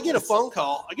is. Well, I get a phone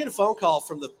call.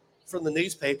 From the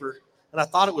newspaper, and I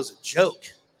thought it was a joke.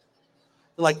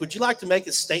 They're like, would you like to make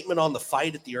a statement on the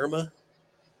fight at the Irma?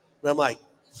 And I'm like,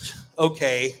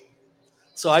 okay.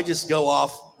 So I just go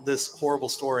off this horrible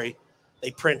story.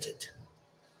 They print it.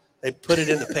 They put it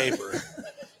in the paper.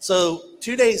 So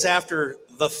 2 days after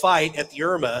the fight at the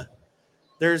Irma,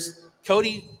 there's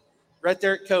Cody, right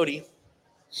there at Cody,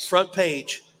 front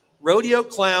page, Rodeo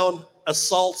Clown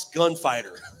assaults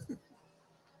gunfighter.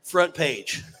 Front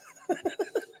page.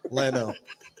 Leno.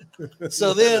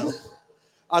 So then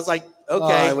I was like,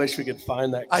 okay. Oh, I wish we could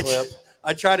find that clip.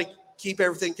 I try to keep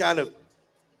everything kind of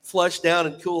flushed down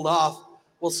and cooled off.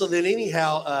 Well, so then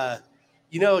anyhow,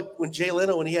 you know, when Jay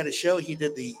Leno, when he had a show, he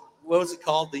did what was it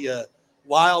called? The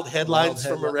wild headlines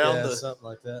from around something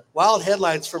like that. Wild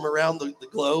headlines from around the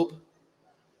globe.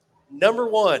 Number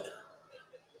one,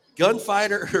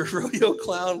 gunfighter or rodeo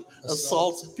clown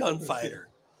assaults gunfighter.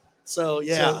 So,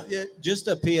 yeah. So, just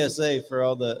a PSA for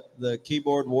all the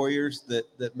keyboard warriors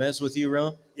that mess with you,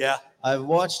 Rump. Yeah. I've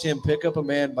watched him pick up a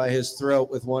man by his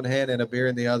throat with one hand and a beer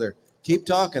in the other. keep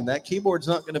talking. That keyboard's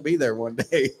not going to be there one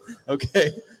day.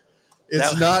 Okay.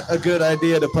 It's not a good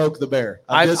idea to poke the bear.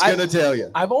 I'm just going to tell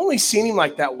you. I've only seen him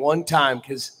like that one time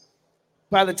because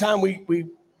by the time we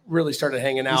really started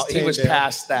hanging out, he was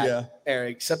past that area,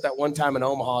 except that one time in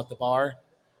Omaha at the bar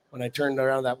when I turned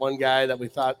around that one guy that we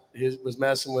thought was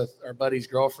messing with our buddy's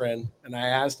girlfriend. And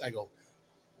I go,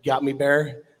 got me, bear?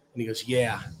 And he goes,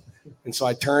 yeah. And so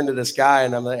I turned to this guy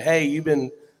and I'm like, hey, you've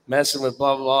been messing with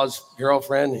blah, blah, blah's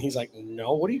girlfriend? And he's like,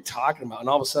 no, what are you talking about? And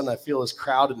all of a sudden I feel this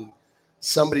crowd and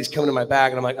somebody's coming to my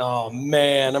back and I'm like, oh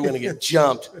man, I'm going to get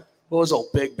jumped. What was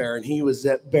old Big Bear? And he was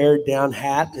that bear down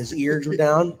hat and his ears were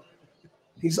down.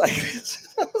 He's like,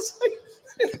 I was like,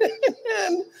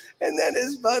 and then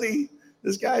his buddy,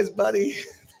 this guy's buddy,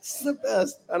 this is the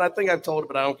best. And I think I've told it,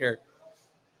 but I don't care.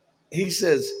 He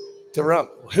says to Rump,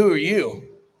 who are you?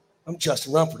 I'm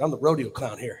Justin Rumford. I'm the rodeo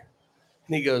clown here.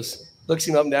 And he goes, looks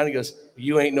him up and down. He goes,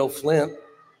 you ain't no Flint.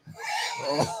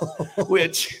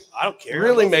 Which I don't care.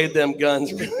 Really made them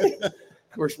guns. Of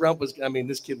course, Rump was,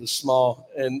 this kid was small.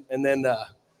 And then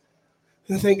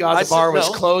thank God the bar was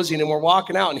closing and we're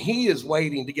walking out and he is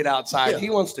waiting to get outside. Yeah. He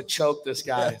wants to choke this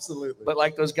guy. Yeah, absolutely. But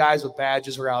like those guys with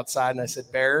badges were outside and I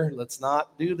said, Bear, let's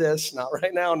not do this. Not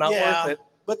right now. Not worth it.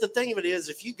 But the thing of it is,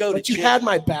 if you go to jail, you had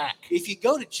my back. If you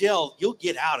go to jail, you'll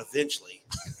get out eventually.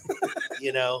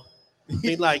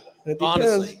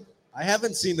 Honestly. I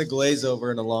haven't seen the glaze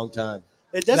over in a long time.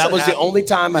 That was the only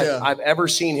time I've ever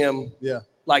seen him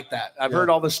like that. I've heard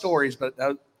all the stories, but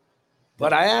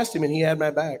I asked him and he had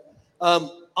my back.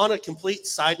 On a complete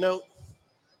side note,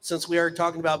 since we are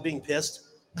talking about being pissed,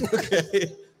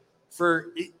 okay,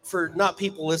 for not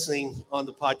people listening on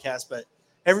the podcast, but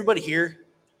everybody here,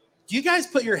 do you guys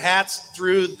put your hats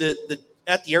through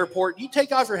at the airport? You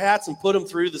take off your hats and put them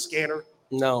through the scanner?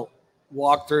 No.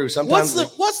 Walk through. Sometimes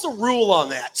what's the rule on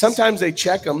that? Sometimes they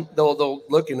check them. They'll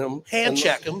look in them. Hand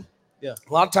check them. Yeah.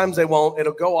 A lot of times they won't.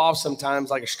 It'll go off sometimes.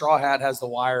 Like a straw hat has the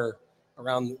wire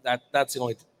around that. That's the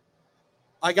only.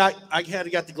 I got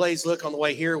the glazed look on the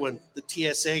way here when the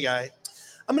TSA guy,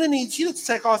 I'm gonna need you to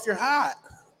take off your hat.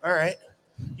 All right.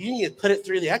 You need to put it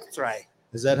through the X-ray.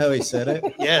 Is that how he said it?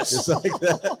 Yes. Just like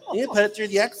that. You need to put it through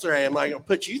the X-ray. I'm like, I'll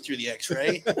put you through the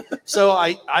X-ray. So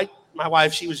my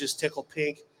wife, she was just tickled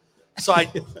pink. So I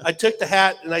took the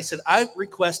hat and I said, I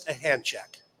request a hand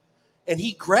check. And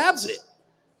he grabs it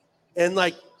and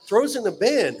throws in the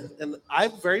bin. And I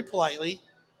very politely,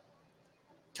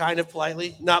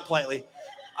 not politely,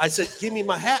 I said, give me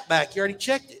my hat back. You already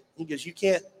checked it. He goes, you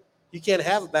can't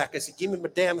have it back. I said, give me my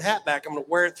damn hat back. I'm going to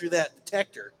wear it through that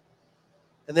detector.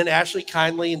 And then Ashley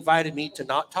kindly invited me to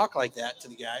not talk like that to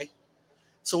the guy.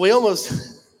 So we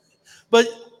almost, but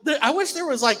I wish there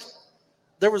was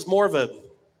more of a,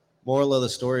 moral of the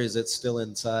story is it's still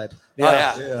inside.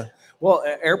 Yeah. Well,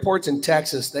 airports in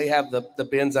Texas, they have the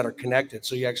bins that are connected.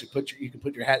 So you actually you can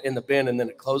put your hat in the bin and then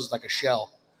it closes like a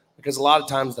shell. Because a lot of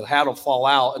times the hat will fall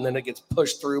out and then it gets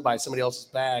pushed through by somebody else's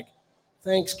bag.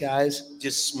 Thanks, guys.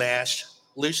 Just smashed.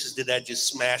 Lucius did that, just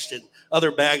smashed it. Other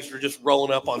bags were just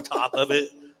rolling up on top of it.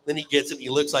 Then he gets it. He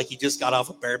looks like he just got off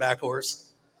a bareback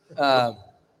horse. But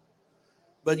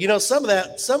some of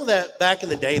that back in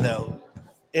the day though,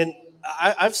 and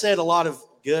I've said a lot of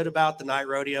good about the night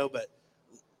rodeo,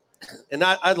 and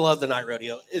I love the night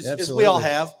rodeo, as we all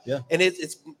have. Yeah. And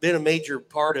it's been a major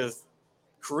part of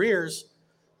careers.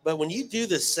 But when you do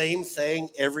the same thing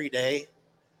every day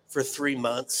for 3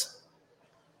 months,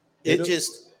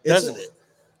 doesn't it?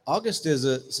 August is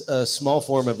a small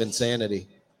form of insanity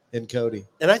in Cody.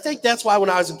 And I think that's why when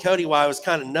I was in Cody, I was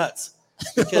kind of nuts.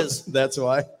 Because that's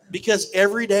why. Because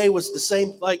every day was the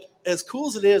same. Like, as cool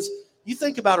as it is, you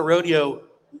think about a rodeo,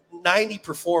 90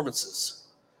 performances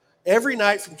every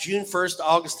night from June 1st to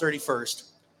August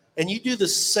 31st. And you do the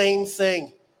same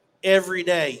thing every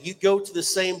day. You go to the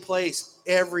same place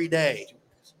every day.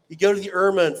 You go to the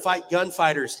Irma and fight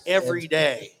gunfighters every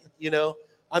day.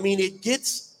 It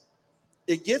gets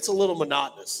a little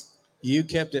monotonous. You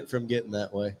kept it from getting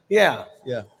that way. Yeah.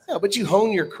 Yeah. Yeah, but you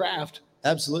hone your craft.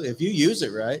 Absolutely. If you use it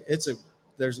right,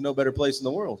 there's no better place in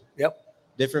the world. Yep.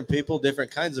 Different people, different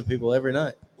kinds of people every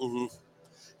night. Mm-hmm.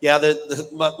 Yeah,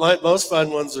 my most fun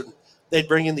ones are they'd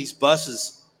bring in these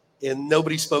buses and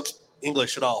nobody spoke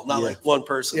English at all, not like one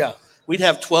person. Yeah, we'd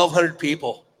have 1,200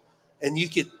 people, and you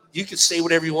could say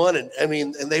whatever you wanted.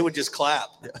 And they would just clap.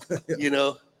 You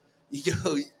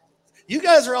go, you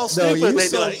guys are all stupid. And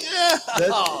they'd be like,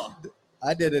 yeah.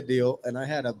 I did a deal, and I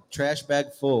had a trash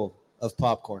bag full of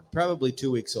popcorn, probably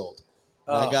 2 weeks old.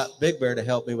 I got Big Bear to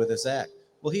help me with this act.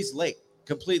 Well, he's late.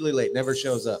 Completely late, never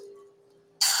shows up.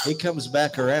 He comes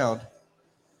back around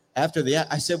after the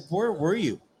act. I said, where were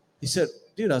you? He said,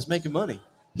 dude, I was making money.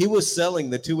 He was selling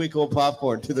the 2-week-old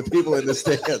popcorn to the people in the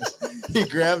stands. He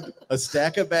grabbed a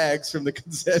stack of bags from the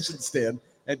concession stand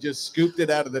and just scooped it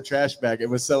out of the trash bag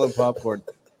and was selling popcorn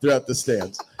throughout the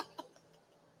stands.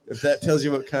 If that tells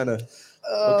you what kind of...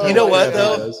 you know what,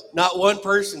 though? Not one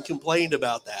person complained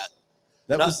about that.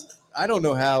 I don't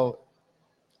know how...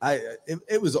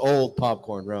 It was old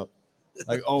popcorn, Rump.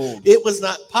 Like old. It was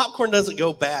not... Popcorn doesn't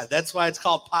go bad. That's why it's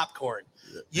called popcorn.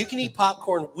 You can eat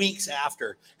popcorn weeks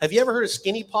after. Have you ever heard of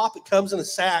Skinny Pop? It comes in a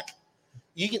sack.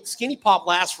 You get Skinny Pop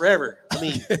lasts forever. I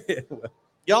mean,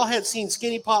 y'all had seen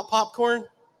Skinny Pop popcorn?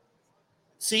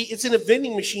 See, it's in a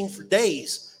vending machine for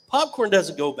days. Popcorn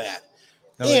doesn't go bad.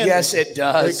 Yes, it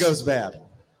does. It goes bad.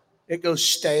 It goes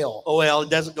stale. Oh, well, it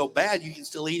doesn't go bad. You can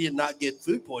still eat it and not get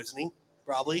food poisoning,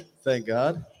 probably. Thank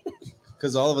God.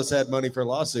 Because all of us had money for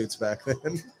lawsuits back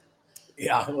then.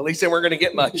 Yeah, well, at least they weren't going to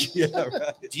get much. Yeah,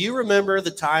 right. Do you remember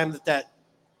the time that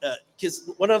because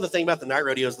one other thing about the night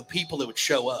rodeo is the people that would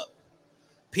show up.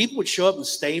 People would show up and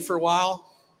stay for a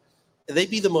while, and they'd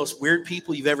be the most weird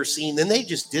people you've ever seen. Then they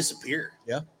just disappear.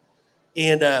 Yeah.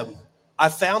 And I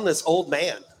found this old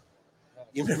man.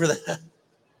 You remember that?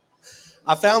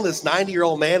 I found this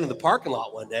 90-year-old man in the parking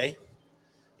lot one day,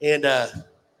 and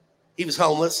he was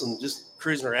homeless and just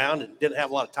cruising around and didn't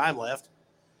have a lot of time left.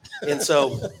 And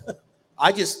so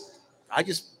I just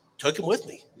took him with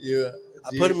me. Yeah.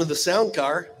 I put him in the sound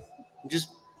car, and just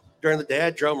during the day I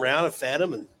drove him around and fed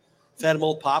him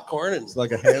old popcorn, and it's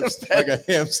like a hamster, like a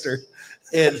hamster,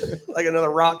 and like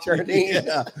another rock journey.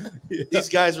 Yeah. These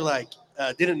guys were like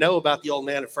didn't know about the old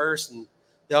man at first, and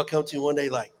they all come to me one day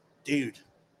like, dude,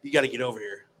 you got to get over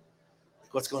here.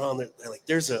 Like, what's going on there? They're like,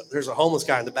 there's a homeless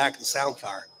guy in the back of the sound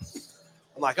car.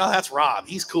 I'm like, oh, that's Rob.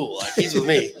 He's cool. Like, he's with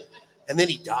me. And then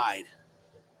he died.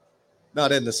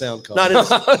 Not in the sound car. Not in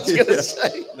the, I was gonna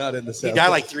say. Not in the sound. He died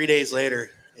like 3 days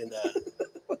later. And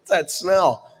what's that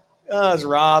smell? Oh, it's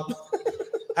Rob.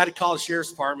 I had to call the sheriff's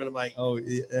department. I'm like, oh,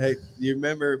 hey, you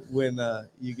remember when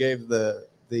you gave the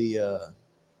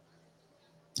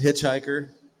hitchhiker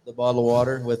the bottle of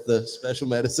water with the special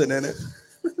medicine in it?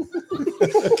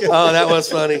 Okay. Oh, that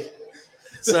was funny.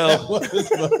 So that was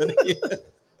funny.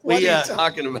 What are you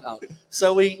talking about?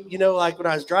 So we, like when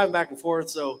I was driving back and forth,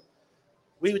 so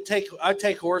I'd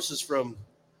take horses from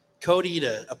Cody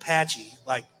to Apache,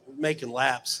 like making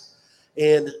laps,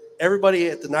 and everybody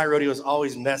at the night rodeo was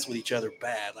always messing with each other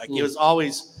bad. Like it was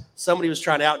always somebody was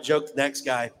trying to out joke the next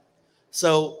guy.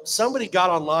 So somebody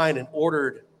got online and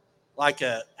ordered like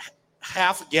a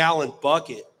half-gallon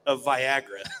bucket of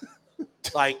Viagra.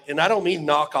 And I don't mean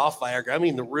knockoff Viagra. I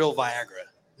mean the real Viagra.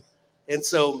 And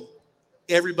so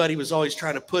everybody was always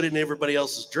trying to put it in everybody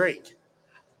else's drink.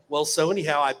 Well, so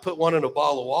anyhow, I put one in a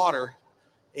bottle of water,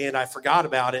 and I forgot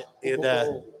about it. And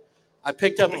I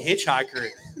picked up a hitchhiker.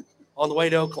 On the way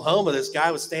to Oklahoma, this guy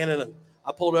was standing, and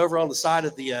I pulled over on the side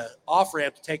of the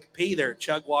off-ramp to take a pee there at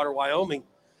Chugwater, Wyoming.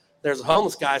 There's a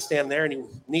homeless guy standing there, and he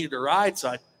needed a ride, so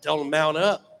I told him to mount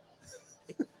up.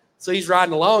 So he's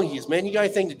riding along. He goes, man, you got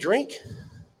anything to drink?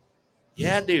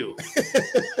 Yeah, I do.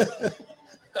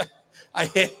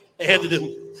 I handed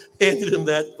him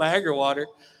that Viagra water,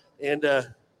 and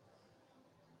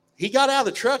he got out of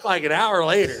the truck like an hour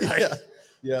later.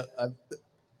 Yeah.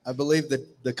 I believe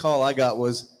that the call I got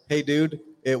was, hey, dude,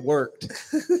 it worked.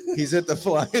 He's at the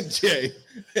Flying J,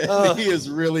 and he is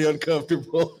really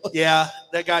uncomfortable. Yeah,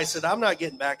 that guy said, I'm not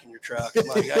getting back in your truck. I'm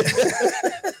like,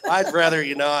 I'd rather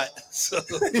you not. So,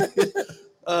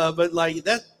 but like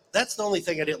that's the only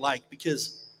thing I didn't like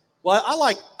because, well,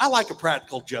 I like a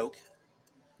practical joke.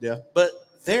 Yeah. But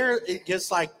there it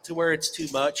gets like to where it's too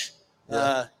much.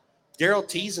 Yeah. Daryl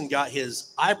Teason got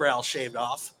his eyebrow shaved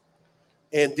off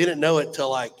and didn't know it till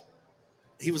like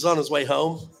he was on his way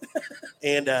home.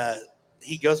 And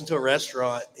he goes into a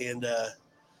restaurant and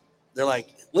they're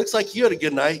like, looks like you had a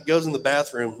good night. Goes in the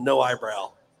bathroom, no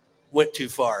eyebrow. Went too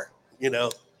far,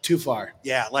 Too far.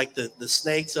 Yeah, like the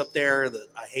snakes up there.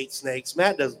 I hate snakes.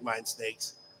 Matt doesn't mind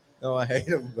snakes. No, I hate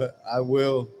them, but I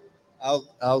will.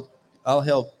 I'll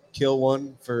help kill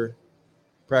one for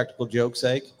practical joke's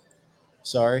sake.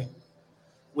 Sorry.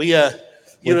 We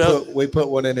put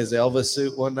one in his Elvis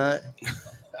suit one night.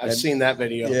 I've seen that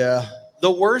video. Yeah. The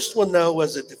worst one though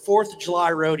was at the 4th of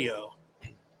July rodeo.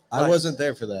 I wasn't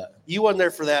there for that. You wasn't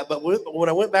there for that, but when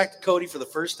I went back to Cody for the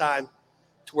first time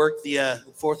to work the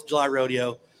 4th of July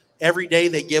rodeo, every day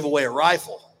they give away a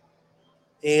rifle,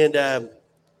 and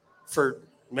for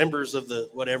members of the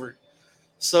whatever.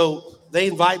 So they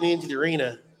invite me into the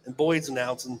arena, and Boyd's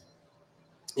announcing,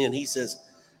 and he says,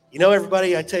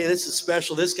 everybody, I tell you, this is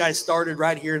special. This guy started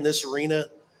right here in this arena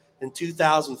in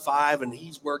 2005, and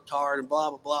he's worked hard and blah,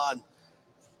 blah, blah. And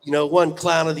won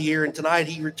Clown of the Year. And tonight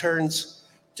he returns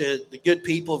to the good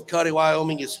people of Cody,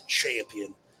 Wyoming as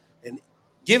champion. And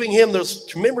giving him this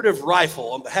commemorative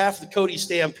rifle on behalf of the Cody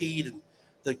Stampede. And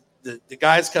the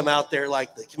guys come out there,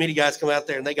 like the committee guys come out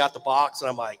there, and they got the box. And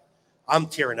I'm like, I'm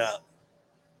tearing up.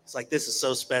 It's like, this is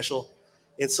so special.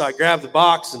 And so I grabbed the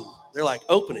box, and they're like,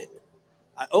 open it.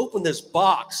 I opened this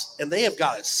box, and they have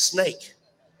got a snake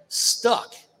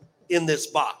stuck in this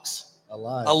box.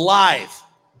 Alive.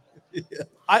 Yeah.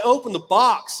 I opened the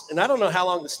box, and I don't know how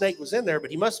long the snake was in there,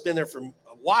 but he must have been there for a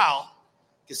while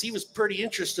because he was pretty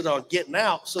interested on getting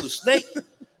out. So the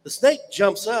snake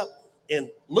jumps up and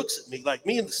looks at me, like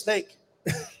me and the snake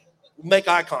make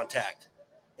eye contact,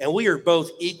 and we are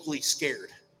both equally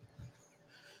scared.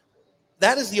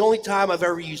 That is the only time I've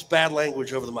ever used bad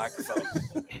language over the microphone.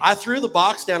 I threw the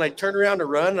box down, I turned around to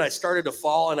run, and I started to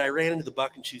fall, and I ran into the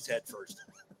buck and shoes head first.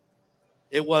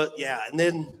 It was, yeah. And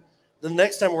then the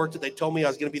next time I worked it, they told me I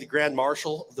was going to be the grand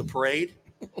marshal of the parade,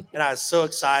 and I was so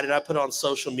excited. I put it on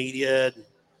social media and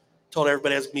told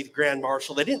everybody I was going to be the grand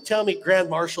marshal. They didn't tell me grand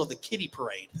marshal of the kiddie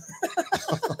parade.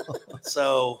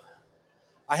 So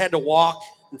I had to walk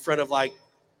in front of like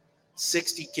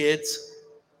 60 kids,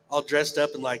 all dressed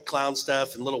up in like clown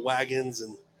stuff and little wagons.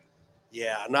 And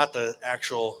yeah, not the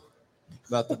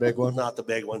big one. Not the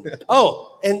big one.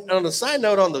 Oh, and on a side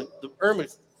note on the Irma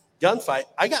gunfight,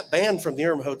 I got banned from the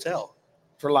Irma Hotel.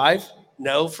 For life?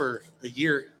 No, for a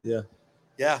year. Yeah.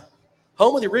 Yeah.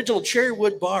 Home of the original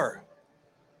Cherrywood Bar.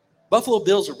 Buffalo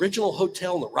Bill's original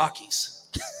hotel in the Rockies.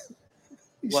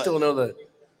 You still know that?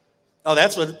 Oh,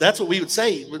 that's what we would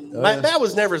say. Matt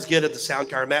was never as good at the sound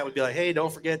card. Matt would be like, hey,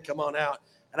 don't forget, come on out.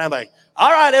 And I'm like,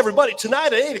 all right, everybody, tonight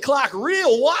at 8 o'clock,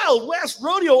 real Wild West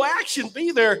rodeo action.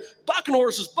 Be there. Bucking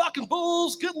horses, bucking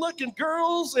bulls, good-looking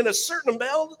girls, and a certain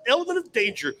element of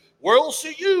danger. We'll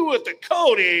see you at the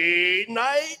Cody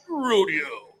Night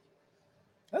Rodeo.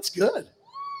 That's good.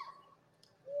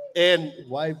 And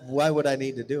why would I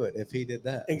need to do it if he did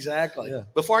that? Exactly. Yeah.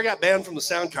 Before I got banned from the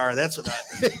sound car, that's what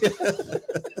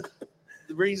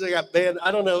the reason I got banned,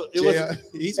 I don't know. It was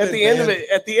at the end of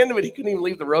it, he couldn't even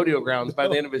leave the rodeo grounds by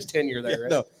the end of his tenure there.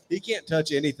 Right? No, he can't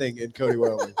touch anything in Cody,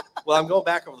 Wyoming. Well, I'm going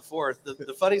back over the fourth.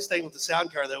 The funniest thing with the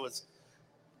sound car, though, was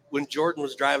when Jordan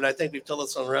was driving. I think we've told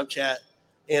this on RümpChät,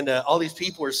 and all these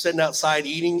people were sitting outside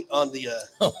eating on the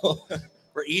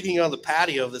we're eating on the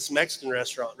patio of this Mexican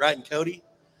restaurant right in Cody.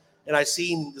 And I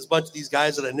seen this bunch of these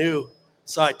guys that I knew.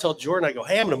 So I told Jordan, I go,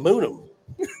 hey, I'm going to moon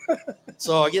him.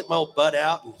 So I get my old butt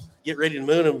out and get ready to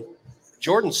moon him.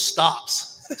 Jordan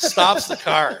stops the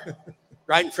car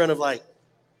right in front of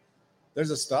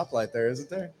There's a stoplight there, isn't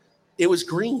there? It was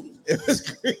green.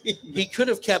 He could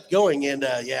have kept going. And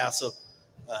so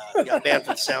got banned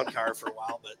from the sound car for a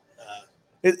while. But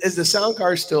is the sound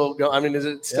car still going? I mean, is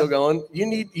it still going?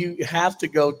 You have to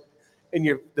go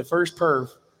in the first perv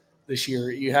this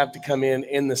year. You have to come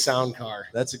in the sound car.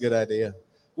 That's a good idea.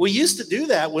 We used to do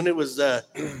that when it was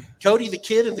Cody the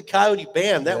Kid and the Coyote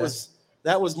Band. That was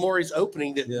Maury's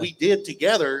opening that we did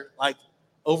together like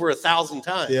over 1,000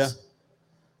 times. Yeah.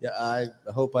 Yeah. I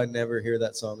hope I never hear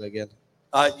that song again.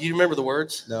 You remember the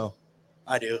words? No.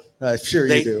 I do. I'm sure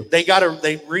you do.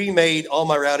 They remade All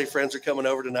My Rowdy Friends Are Coming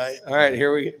Over Tonight. All right,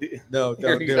 here we No,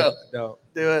 don't do it. No.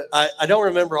 Do it. I don't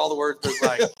remember all the words, but it's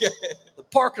like the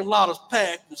parking lot is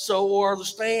packed and so are the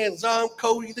stands. I'm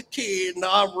Cody the Kid and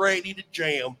I'm ready to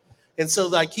jam. And so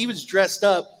like he was dressed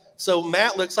up. So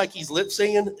Matt looks like he's lip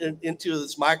singing into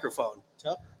this microphone.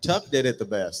 Tuck did it the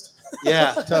best.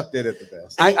 Yeah. Tuck did it the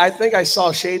best. I think I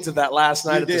saw shades of that last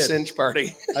night at the Cinch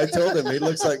party. I told him he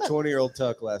looks like 20-year-old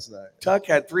Tuck last night. Tuck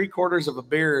had 3/4 of a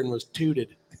beer and was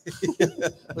tooted.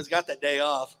 Was got that day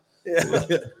off.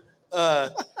 Yeah.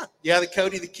 The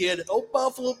Cody the Kid. Oh,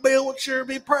 Buffalo Bill would sure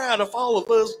be proud if all of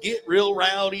us get real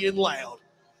rowdy and loud.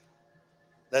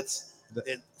 That's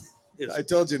it. I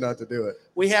told you not to do it.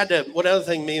 We had to. One other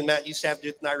thing me and Matt used to have to do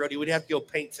at the night rodeo, we'd have to go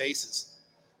paint faces.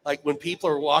 Like when people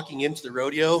are walking into the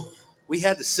rodeo, we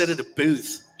had to sit at a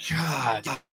booth. God.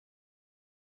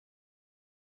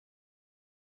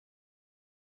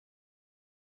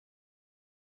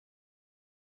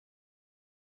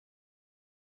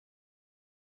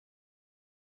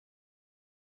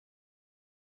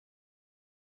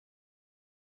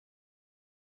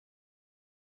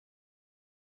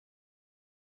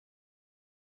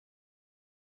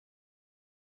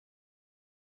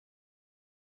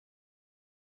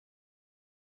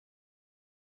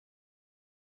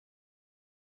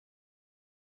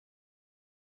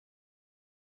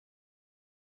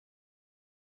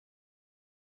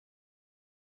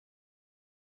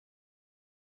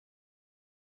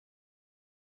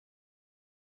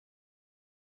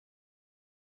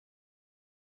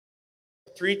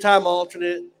 3-time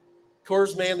alternate,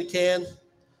 Coors Man the Can,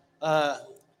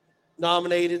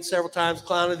 nominated several times,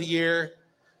 Clown of the Year.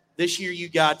 This year you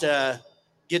got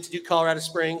get to do Colorado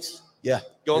Springs. Yeah.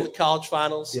 Going to college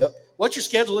finals. Yep. What's your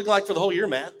schedule look like for the whole year,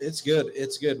 Matt? It's good.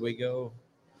 It's good.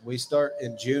 We start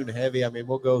in June heavy. I mean,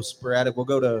 we'll go sporadic. We'll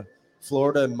go to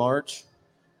Florida in March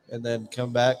and then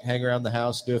come back, hang around the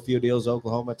house, do a few deals,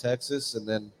 Oklahoma, Texas. And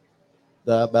then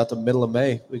about the middle of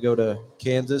May, we go to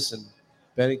Kansas and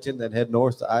Bennington, then head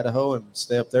north to Idaho and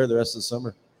stay up there the rest of the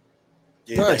summer.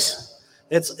 Dude, nice.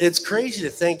 It's crazy to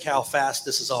think how fast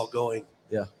this is all going.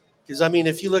 Yeah. Because, I mean,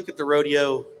 if you look at the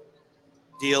rodeo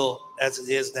deal as it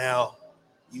is now,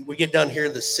 we get done here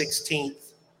the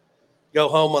 16th, go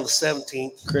home on the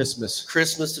 17th. Christmas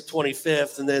the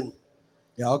 25th, and then.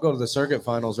 Yeah, I'll go to the circuit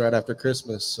finals right after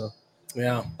Christmas. So.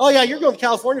 Yeah. Oh, yeah, you're going to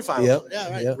California finals. Yep.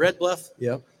 Yeah, right. Yep. Red Bluff.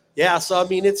 Yep. Yeah, so, I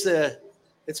mean, it's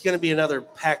going to be another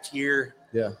packed year.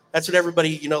 Yeah. That's what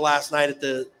everybody, last night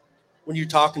when you're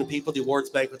talking to people at the awards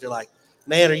banquet, they're like,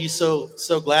 man, are you so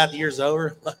glad the year's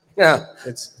over? Yeah.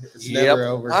 It's never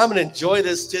over. I'm going to enjoy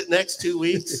this next 2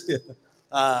 weeks. And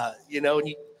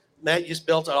Matt, you just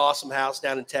built an awesome house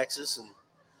down in Texas. And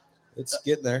it's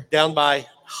getting there. Down by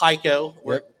Hico,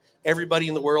 where everybody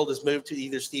in the world has moved to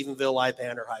either Stephenville,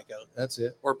 Lipan, or Hico. That's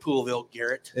it. Or Poolville,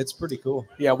 Garrett. It's pretty cool.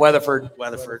 Yeah, Weatherford,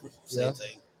 same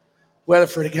thing.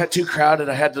 Weatherford, it got too crowded.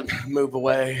 I had to move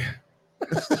away.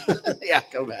 Yeah,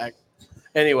 go back.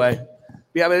 Anyway,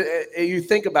 yeah, but you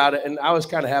think about it, and I was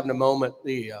kind of having a moment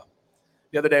the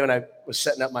other day when I was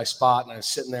setting up my spot, and I was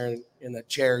sitting there in that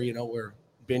chair, where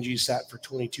Benji sat for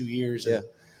 22 years, and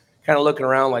kind of looking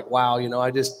around like, wow,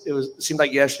 it seemed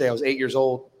like yesterday I was 8 years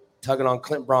old, tugging on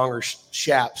Clint Bronger's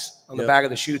chaps on the back of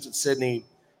the chutes at Sydney,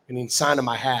 and he's signing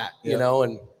my hat, and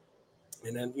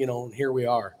then and here we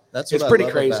are. That's what it's pretty I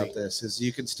love crazy about this is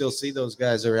you can still see those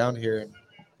guys around here, and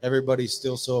everybody's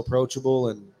still so approachable.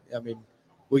 And I mean,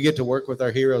 we get to work with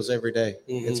our heroes every day.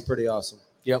 Mm-hmm. It's pretty awesome.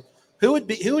 Yep. Who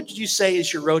would you say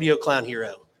is your rodeo clown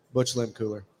hero? Butch Limb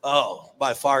Cooler. Oh,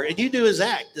 by far. And you do his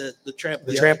act, the trampoline.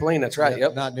 The trampoline, that's right.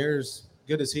 Yep. Not near as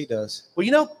good as he does.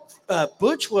 Well,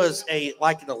 Butch was an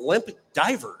Olympic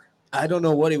diver. I don't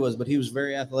know what he was, but he was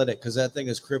very athletic because that thing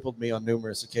has crippled me on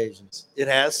numerous occasions. It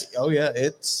has? Oh, yeah.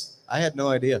 I had no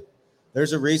idea.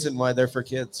 There's a reason why they're for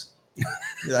kids.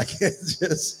 It's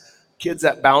just kids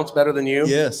that bounce better than you.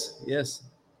 Yes.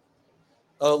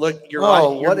 Oh, look, you're right.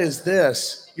 Oh, what is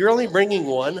this? You're only bringing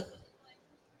one.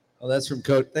 Oh, that's from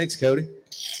Cody. Thanks, Cody.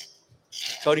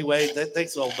 Cody Wade.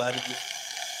 Thanks, old buddy.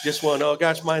 Just one. Oh,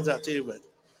 gosh, mine's out too, but.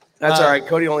 That's all right.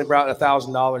 Cody only brought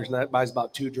 $1,000, and that buys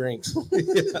about 2 drinks.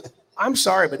 I'm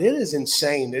sorry, but it is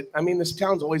insane. This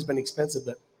town's always been expensive,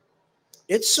 but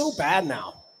it's so bad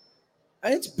now.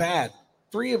 It's bad.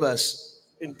 3 of us,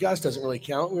 and Gus doesn't really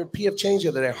count. We were PF Change the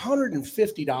other day,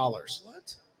 $150.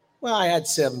 What? Well, I had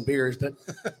 7 beers, but,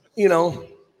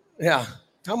 yeah.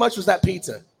 How much was that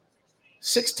pizza?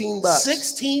 $16.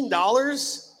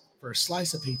 $16 for a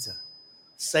slice of pizza.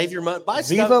 Save your money. Buy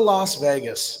Viva stuff. Las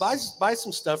Vegas. Buy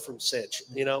some stuff from Cinch.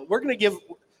 We're gonna give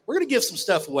some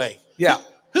stuff away. Yeah.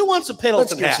 Who wants a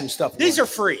Pendleton hat? Some stuff These are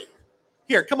free.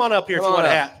 Here, come on up here if you want a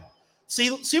hat. See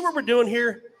what we're doing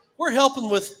here? We're helping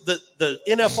with the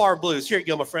NFR Blues. Here you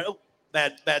go, my friend. Oh,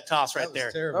 bad toss right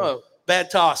there. Terrible. Oh, bad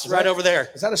toss right over there.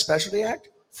 Is that a specialty act?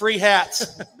 Free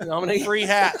hats. Nominee? Free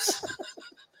hats.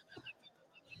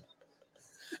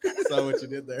 Saw what you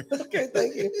did there. Okay,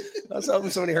 thank you. I was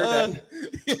hoping somebody heard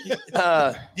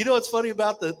that. You know what's funny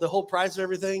about the whole price of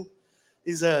everything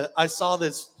is I saw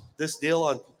this deal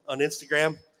on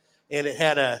Instagram, and it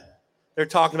had they're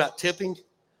talking about tipping,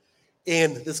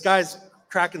 and this guy's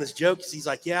cracking this joke. He's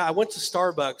like, yeah, I went to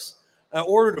Starbucks. I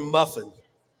ordered a muffin.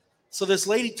 So this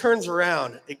lady turns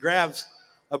around and grabs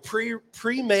a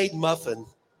pre-made muffin,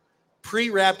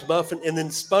 pre-wrapped muffin, and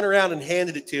then spun around and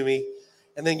handed it to me.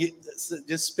 And then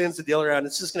just spins the deal around.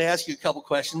 It's just going to ask you a couple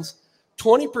questions.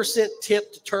 20%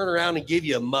 tip to turn around and give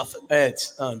you a muffin.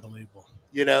 It's unbelievable.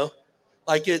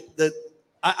 I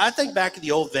think back in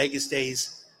the old Vegas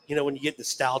days, when you get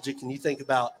nostalgic and you think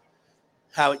about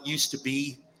how it used to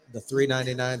be. The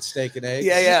 $3.99 steak and eggs.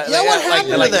 Yeah. Yeah, what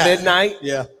happened to that? Midnight.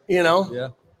 Yeah. Yeah.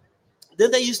 Then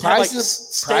they used to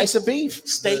price of beef,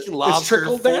 steak and lobster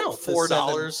trickled down $4.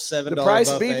 $7 The price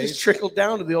of buffet. beef has trickled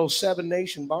down to the old Seven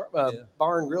Nation bar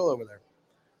and grill over there.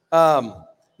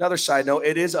 Another side note: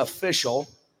 it is official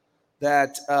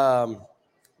that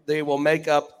they will make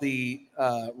up the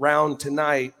round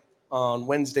tonight on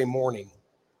Wednesday morning.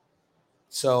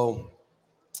 So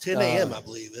 10 a.m. I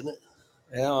believe, isn't it?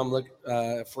 Yeah, I'm looking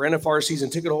for NFR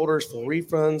season ticket holders. Full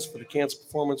refunds for the canceled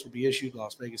performance will be issued.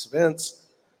 Las Vegas events.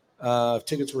 If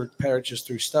tickets were purchased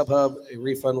through StubHub, a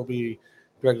refund will be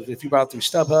directed. If you bought through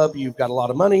StubHub, you've got a lot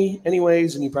of money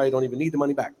anyways, and you probably don't even need the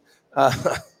money back.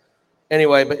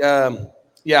 Anyway, but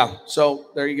yeah,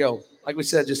 so there you go. Like we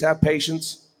said, just have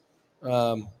patience.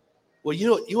 Well, you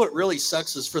know what really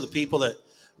sucks is for the people that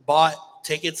bought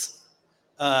tickets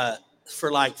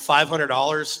for like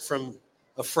 $500 from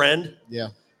a friend. Yeah.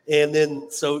 And then,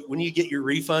 so when you get your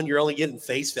refund, you're only getting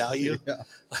face value.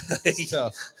 Yeah.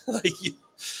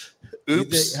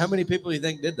 Oops. How many people do you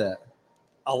think did that?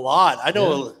 A lot. I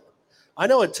know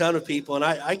a ton of people, and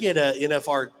I get a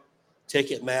NFR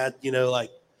ticket mad,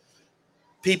 like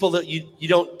people that you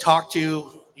don't talk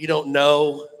to, you don't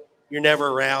know, you're never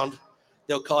around.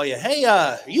 They'll call you, hey,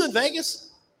 are you in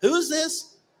Vegas? Who is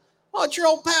this? Oh, it's your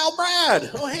old pal, Brad.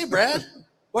 Oh, hey, Brad.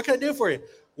 What can I do for you?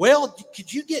 Well,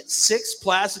 could you get 6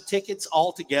 Plaza tickets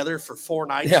all together for 4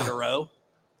 nights in a row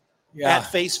at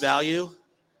face value?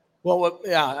 Well,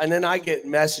 and then I get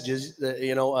messages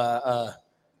that,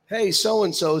 hey,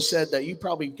 so-and-so said that you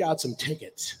probably got some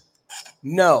tickets.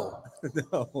 No.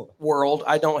 No. World,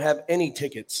 I don't have any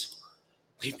tickets.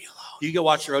 Leave me alone. Do you go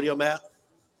watch the rodeo, Matt?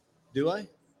 Do I?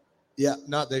 Yeah,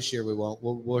 not this year. We won't.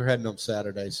 We're heading up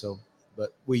Saturday,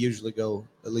 but we usually go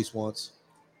at least once.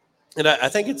 And I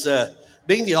think it's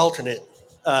being the alternate.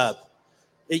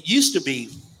 It used to be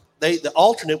the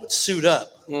alternate would suit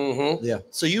up. Mm-hmm. Yeah.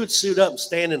 So you would suit up and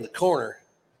stand in the corner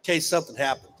in case something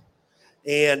happened.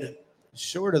 And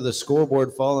short of the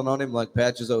scoreboard falling on him like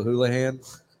Patches O'Houlihan,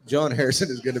 John Harrison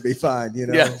is going to be fine,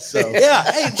 Yeah. So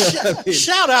yeah, hey,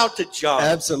 shout out to John.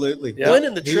 Absolutely.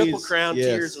 Winning the Triple Crown 2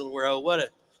 years in a row.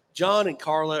 John and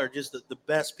Carla are just the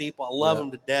best people. I love them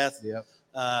to death.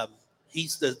 Yeah.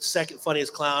 He's the second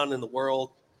funniest clown in the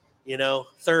world.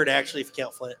 Third actually if you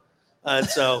count Flint. And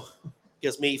so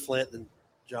gives me Flint and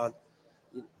John.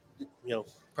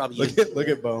 Probably look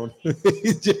at Bone.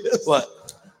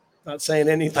 What? Not saying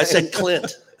anything. I said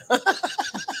Clint.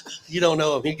 You don't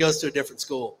know him. He goes to a different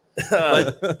school.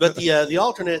 But the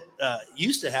alternate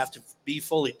used to have to be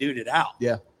fully duded out.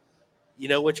 Yeah.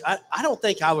 Which I don't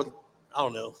think I would. I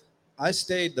don't know. I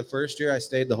stayed the first year. I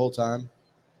stayed the whole time,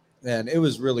 and it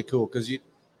was really cool because you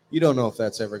don't know if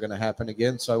that's ever going to happen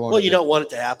again. So I want. Well, you don't want it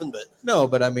to happen, but no.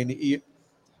 But I mean,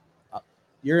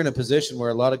 you're in a position where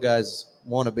a lot of guys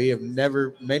want to be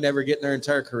may never get in their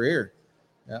entire career.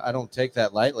 I don't take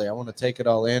that lightly. I want to take it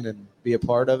all in and be a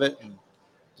part of it and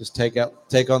just take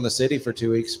on the city for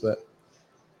 2 weeks. But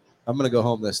I'm going to go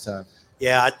home this time.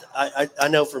 Yeah, I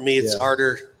know for me it's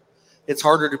harder. It's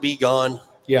harder to be gone.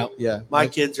 Yeah. Yeah. My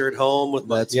kids are at home with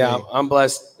my I'm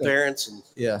blessed. parents and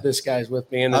This guy's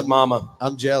with me and his mama.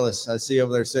 I'm jealous. I see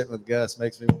over there sitting with Gus.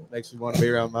 Makes me want to be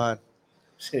around mine.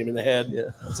 Hit him in the head. Yeah,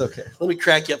 that's okay. Let me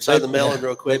crack you upside the melon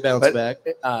real quick. They bounce back.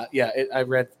 I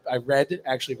read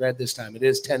this time. It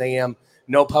is 10 a.m.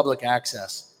 No public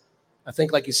access. I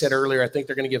think, like you said earlier, I think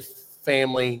they're going to give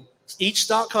family. Each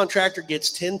stock contractor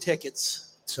gets 10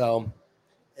 tickets. So,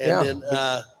 then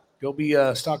go be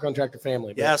a stock contractor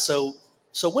family. Yeah.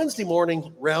 So Wednesday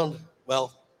morning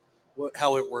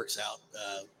how it works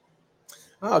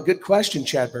out. Good question,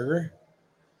 Chad Berger.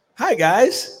 Hi,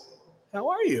 guys. How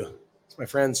are you? It's my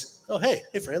friends. Oh, hey,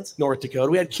 friends. North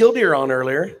Dakota. We had Killdeer on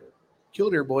earlier.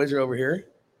 Killdeer boys are over here.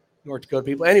 North Dakota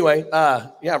people. Anyway,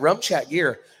 RümpChät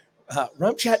gear.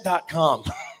 RümpChät.com.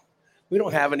 We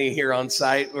don't have any here on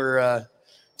site. We're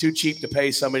too cheap to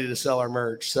pay somebody to sell our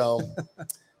merch. So if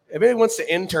anybody wants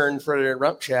to intern for their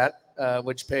RümpChät,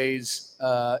 which pays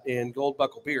in Gold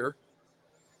Buckle beer.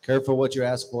 Careful what you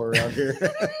ask for around here.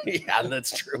 Yeah,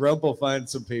 that's true. Rump will find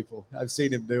some people. I've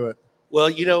seen him do it. Well,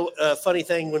 funny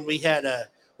thing, when we had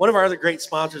one of our other great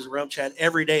sponsors at RümpChät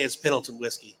every day is Pendleton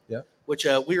Whiskey. Yeah. Which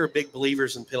we were big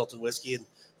believers in Pendleton Whiskey. And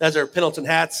those are Pendleton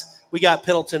hats. We got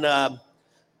Pendleton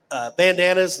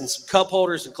bandanas and some cup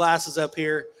holders and glasses up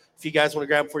here if you guys want to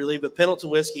grab them before you leave. But Pendleton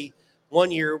Whiskey,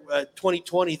 one year,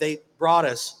 2020, they brought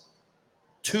us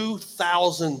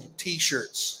 2,000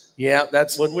 T-shirts. Yeah,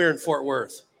 that's when we were in Fort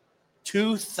Worth.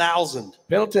 2,000.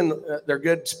 Pendleton, they're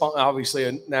good, obviously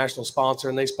a national sponsor,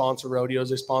 and they sponsor rodeos,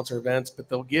 they sponsor events, but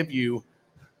they'll give you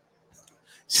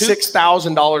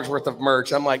 $6,000 worth of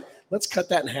merch. I'm like, let's cut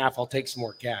that in half. I'll take some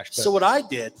more cash. But. So what I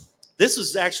did, this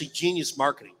was actually genius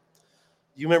marketing.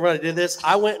 You remember when I did this?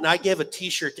 I went and I gave a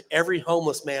T-shirt to every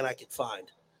homeless man I could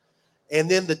find. And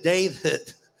then the day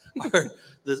that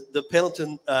the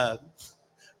Pendleton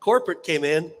corporate came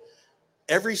in,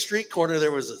 every street corner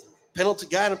there was a Pendleton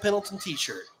guy in a Pendleton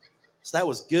T-shirt. So that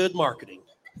was good marketing.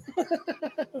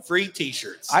 Free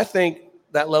T-shirts. I think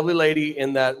that lovely lady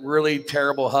in that really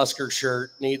terrible Husker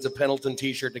shirt needs a Pendleton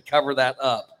T-shirt to cover that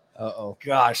up. Uh-oh.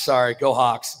 Gosh, sorry. Go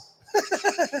Hawks.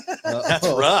 That's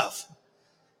rough.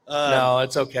 No,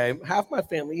 it's okay. Half my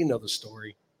family, you know the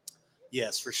story.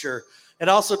 Yes, for sure. And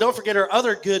also, don't forget our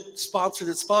other good sponsor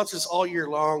that sponsors all year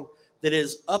long that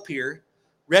is up here,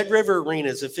 Red River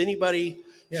Arenas. If anybody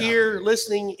here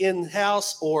listening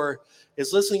in-house or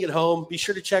is listening at home, be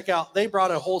sure to check out. They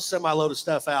brought a whole semi-load of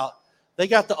stuff out. They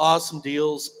got the awesome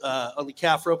deals on the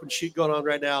calf rope and shoot going on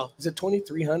right now. Is it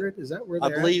 2,300? Is that where they're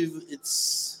I believe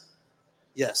it's,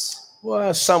 yes.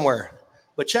 Well, somewhere.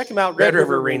 But check them out, Red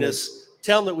River Arenas.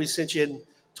 Tell them that we sent you in.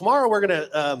 Tomorrow we're going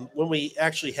to, when we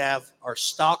actually have our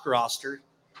stock roster,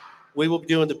 we will be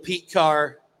doing the Pete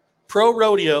Carr Pro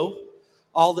Rodeo,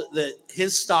 all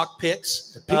his stock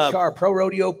picks. The Pete Carr Pro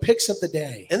Rodeo picks of the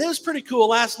day. And it was pretty cool.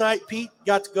 Last night, Pete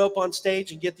got to go up on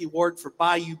stage and get the award for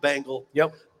Bayou Bengal.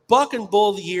 Yep. Buck and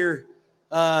Bull of the Year,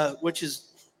 which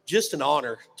is just an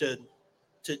honor to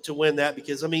win that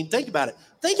because, I mean, think about it.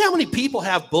 Think how many people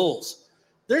have bulls.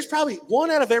 There's probably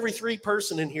 1 out of every 3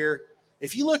 person in here.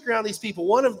 If you look around these people,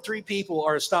 1 of 3 people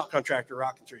are a stock contractor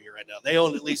rocking through here right now. They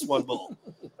own at least 1 bull.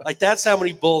 Like, that's how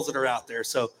many bulls that are out there.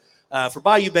 So, for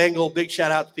Bayou Bengal, big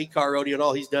shout out to Pete Carr Rodeo and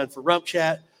all he's done for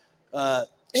RümpChät.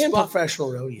 And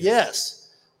professional rodeo. Yes.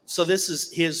 So this is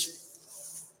his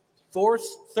 3rd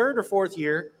or 4th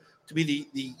year to be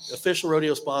the official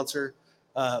rodeo sponsor.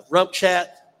 RümpChät.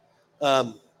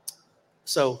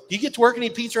 So do you get to work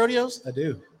any Pete's rodeos? I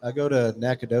do. I go to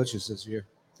Nacogdoches this year.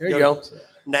 There you go.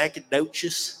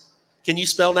 Nacogdoches. Can you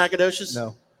spell Nacogdoches?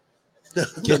 No.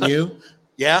 Can you?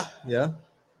 Yeah. Yeah.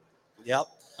 Yep.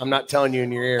 I'm not telling you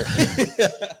in your ear.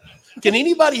 Can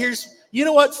anybody here? You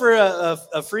know what? For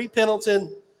a free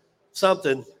Pendleton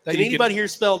something, That can you anybody here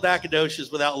spell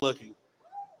Nacogdoches without looking?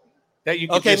 That you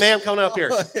could Okay, just- ma'am, coming up here.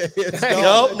 It's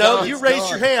No, gone. you It's raised gone.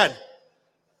 your hand.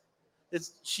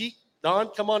 Don,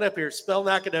 come on up here. Spell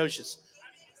Nacogdoches.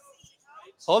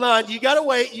 Hold on. You got to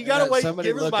wait. You got to wait. Somebody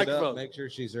Give her the look it up. microphone. Make sure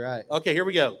she's right. Okay, here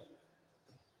we go.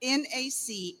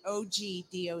 Nacogdoches.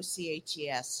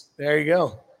 There you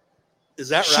go. Is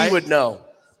that right? She would know.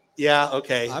 Yeah,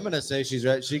 okay. I'm going to say she's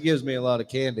right. She gives me a lot of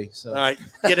candy. So All right.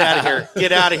 Get out of here.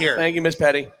 Get out of here. Thank you, Miss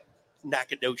Petty.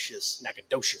 Nacogdoches.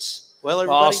 Nacogdoches. Well,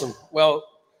 everybody. Awesome. Well,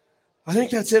 I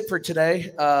think that's it for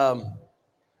today.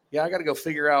 Yeah, I got to go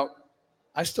figure out.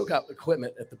 I still got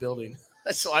equipment at the building,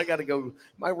 so I got to go.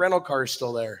 My rental car is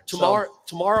still there. Tomorrow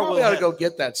Probably we'll ought to go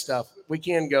get that stuff. We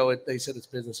can go. They said it's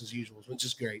business as usual, which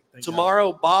is great. Thank God.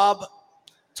 Tomorrow, Bob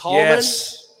Tallman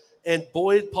Yes, and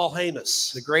Boyd Paul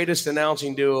Hamus. the greatest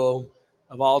announcing duo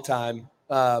of all time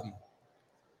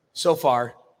so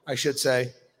far, I should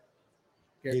say.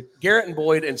 Garrett and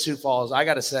Boyd and Sioux Falls. I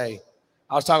got to say,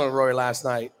 I was talking with Roy last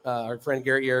night. Our friend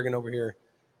Garrett Yerrigan over here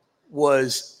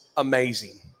was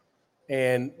amazing.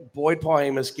 And Boyd Paul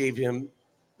Hamus gave him,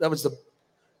 that was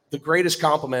the greatest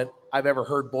compliment I've ever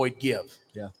heard Boyd give.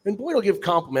 Yeah. And Boyd will give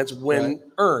compliments when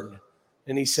earned.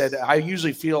 And he said, I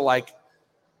usually feel like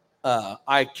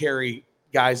I carry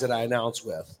guys that I announce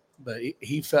with. But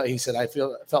he said, I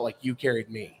felt like you carried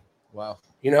me. wow.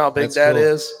 You know how big That's that cool.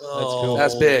 is? Oh,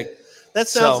 That's big. That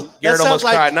sounds. So Garrett that almost sounds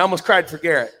like, cried, and I almost cried for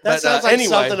Garrett. That But, sounds like anyway,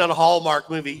 something on a Hallmark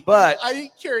movie. But I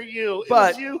didn't carry you. It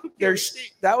but was you who carried there's me.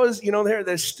 that was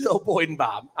there's still Boyd and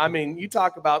Bob. I mean, you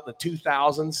talk about the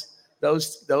 2000s.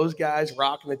 Those guys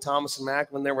rocking the Thomas and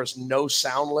Mack when there was no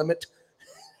sound limit.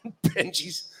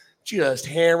 Benji's just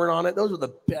hammering on it. Those were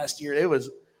the best years. It was,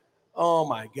 oh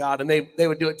my God. And they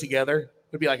would do it together.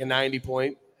 It'd be like a 90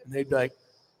 point, and they'd be like,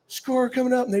 score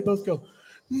coming up, and they'd both go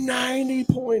 90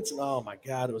 points. And oh my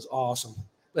God, it was awesome.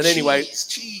 But anyway,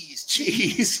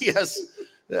 cheese, yes.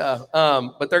 Yeah.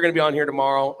 But they're going to be on here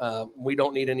tomorrow. We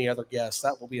don't need any other guests.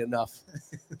 That will be enough.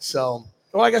 So,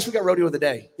 well, I guess we got Rodeo of the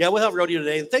Day. Yeah, we'll have Rodeo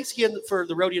today. And thanks again for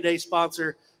the Rodeo Day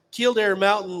sponsor, Kildare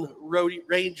Mountain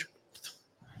Range.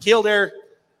 Kildare.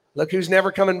 Look who's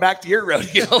never coming back to your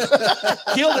rodeo.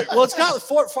 Kildare. Well, it's got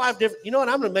 4 or 5 different. You know what?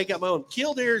 I'm going to make up my own.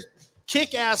 Kildare's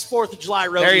kick-ass 4th of July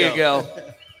rodeo. There you go.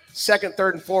 2nd,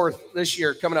 3rd, and 4th this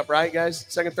year coming up, right, guys?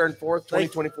 2nd, 3rd, and 4th,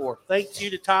 2024. Thanks you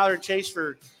to Tyler and Chase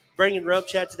for bringing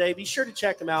RümpChät today. Be sure to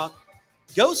check them out.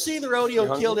 Go see the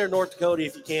rodeo in Kildare, North Dakota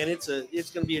if you can. It's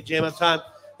going to be a jam-up time.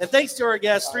 And thanks to our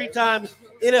guest, 3-time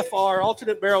NFR,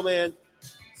 alternate barrel man,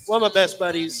 one of my best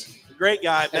buddies, great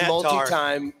guy, Matt And Tarr.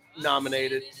 multi-time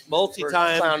nominated.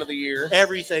 Multi-time. For Clown of the Year.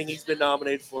 Everything he's been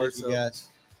nominated for. Thank you, guys.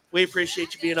 We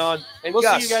appreciate you being on. And we'll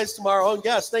Gus. see you guys tomorrow. And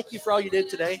Gus, thank you for all you did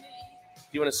today.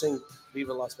 Do you want to sing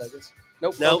Viva Las Vegas?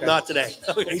 Nope. No, Okay. not today.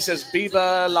 He says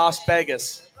Viva Las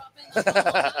Vegas. All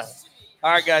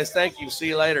right, guys. Thank you. See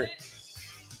you later.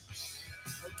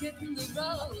 Getting the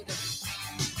road.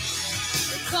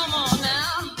 Come on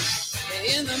now,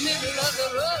 in the middle of the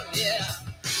road, yeah.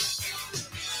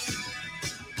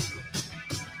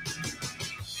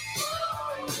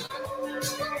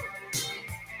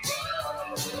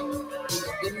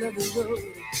 of the road.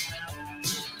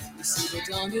 You see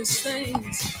the darndest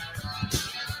things.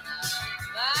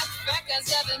 Like fat guys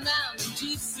driving round in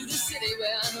jeeps through the city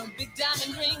wearing big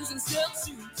diamond rings and silk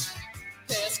suits.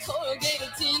 Past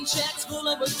corrugated tin shacks full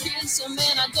of a kids. So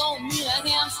man, I don't mean a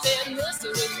Hampstead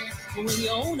nursery. But when you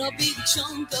own a big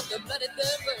chunk of the bloody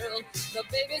third world, the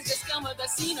babies just come with the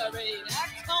scenery. Now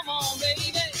come on,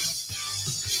 baby.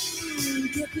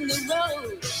 Get in the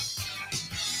road.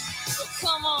 So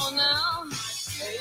come on now.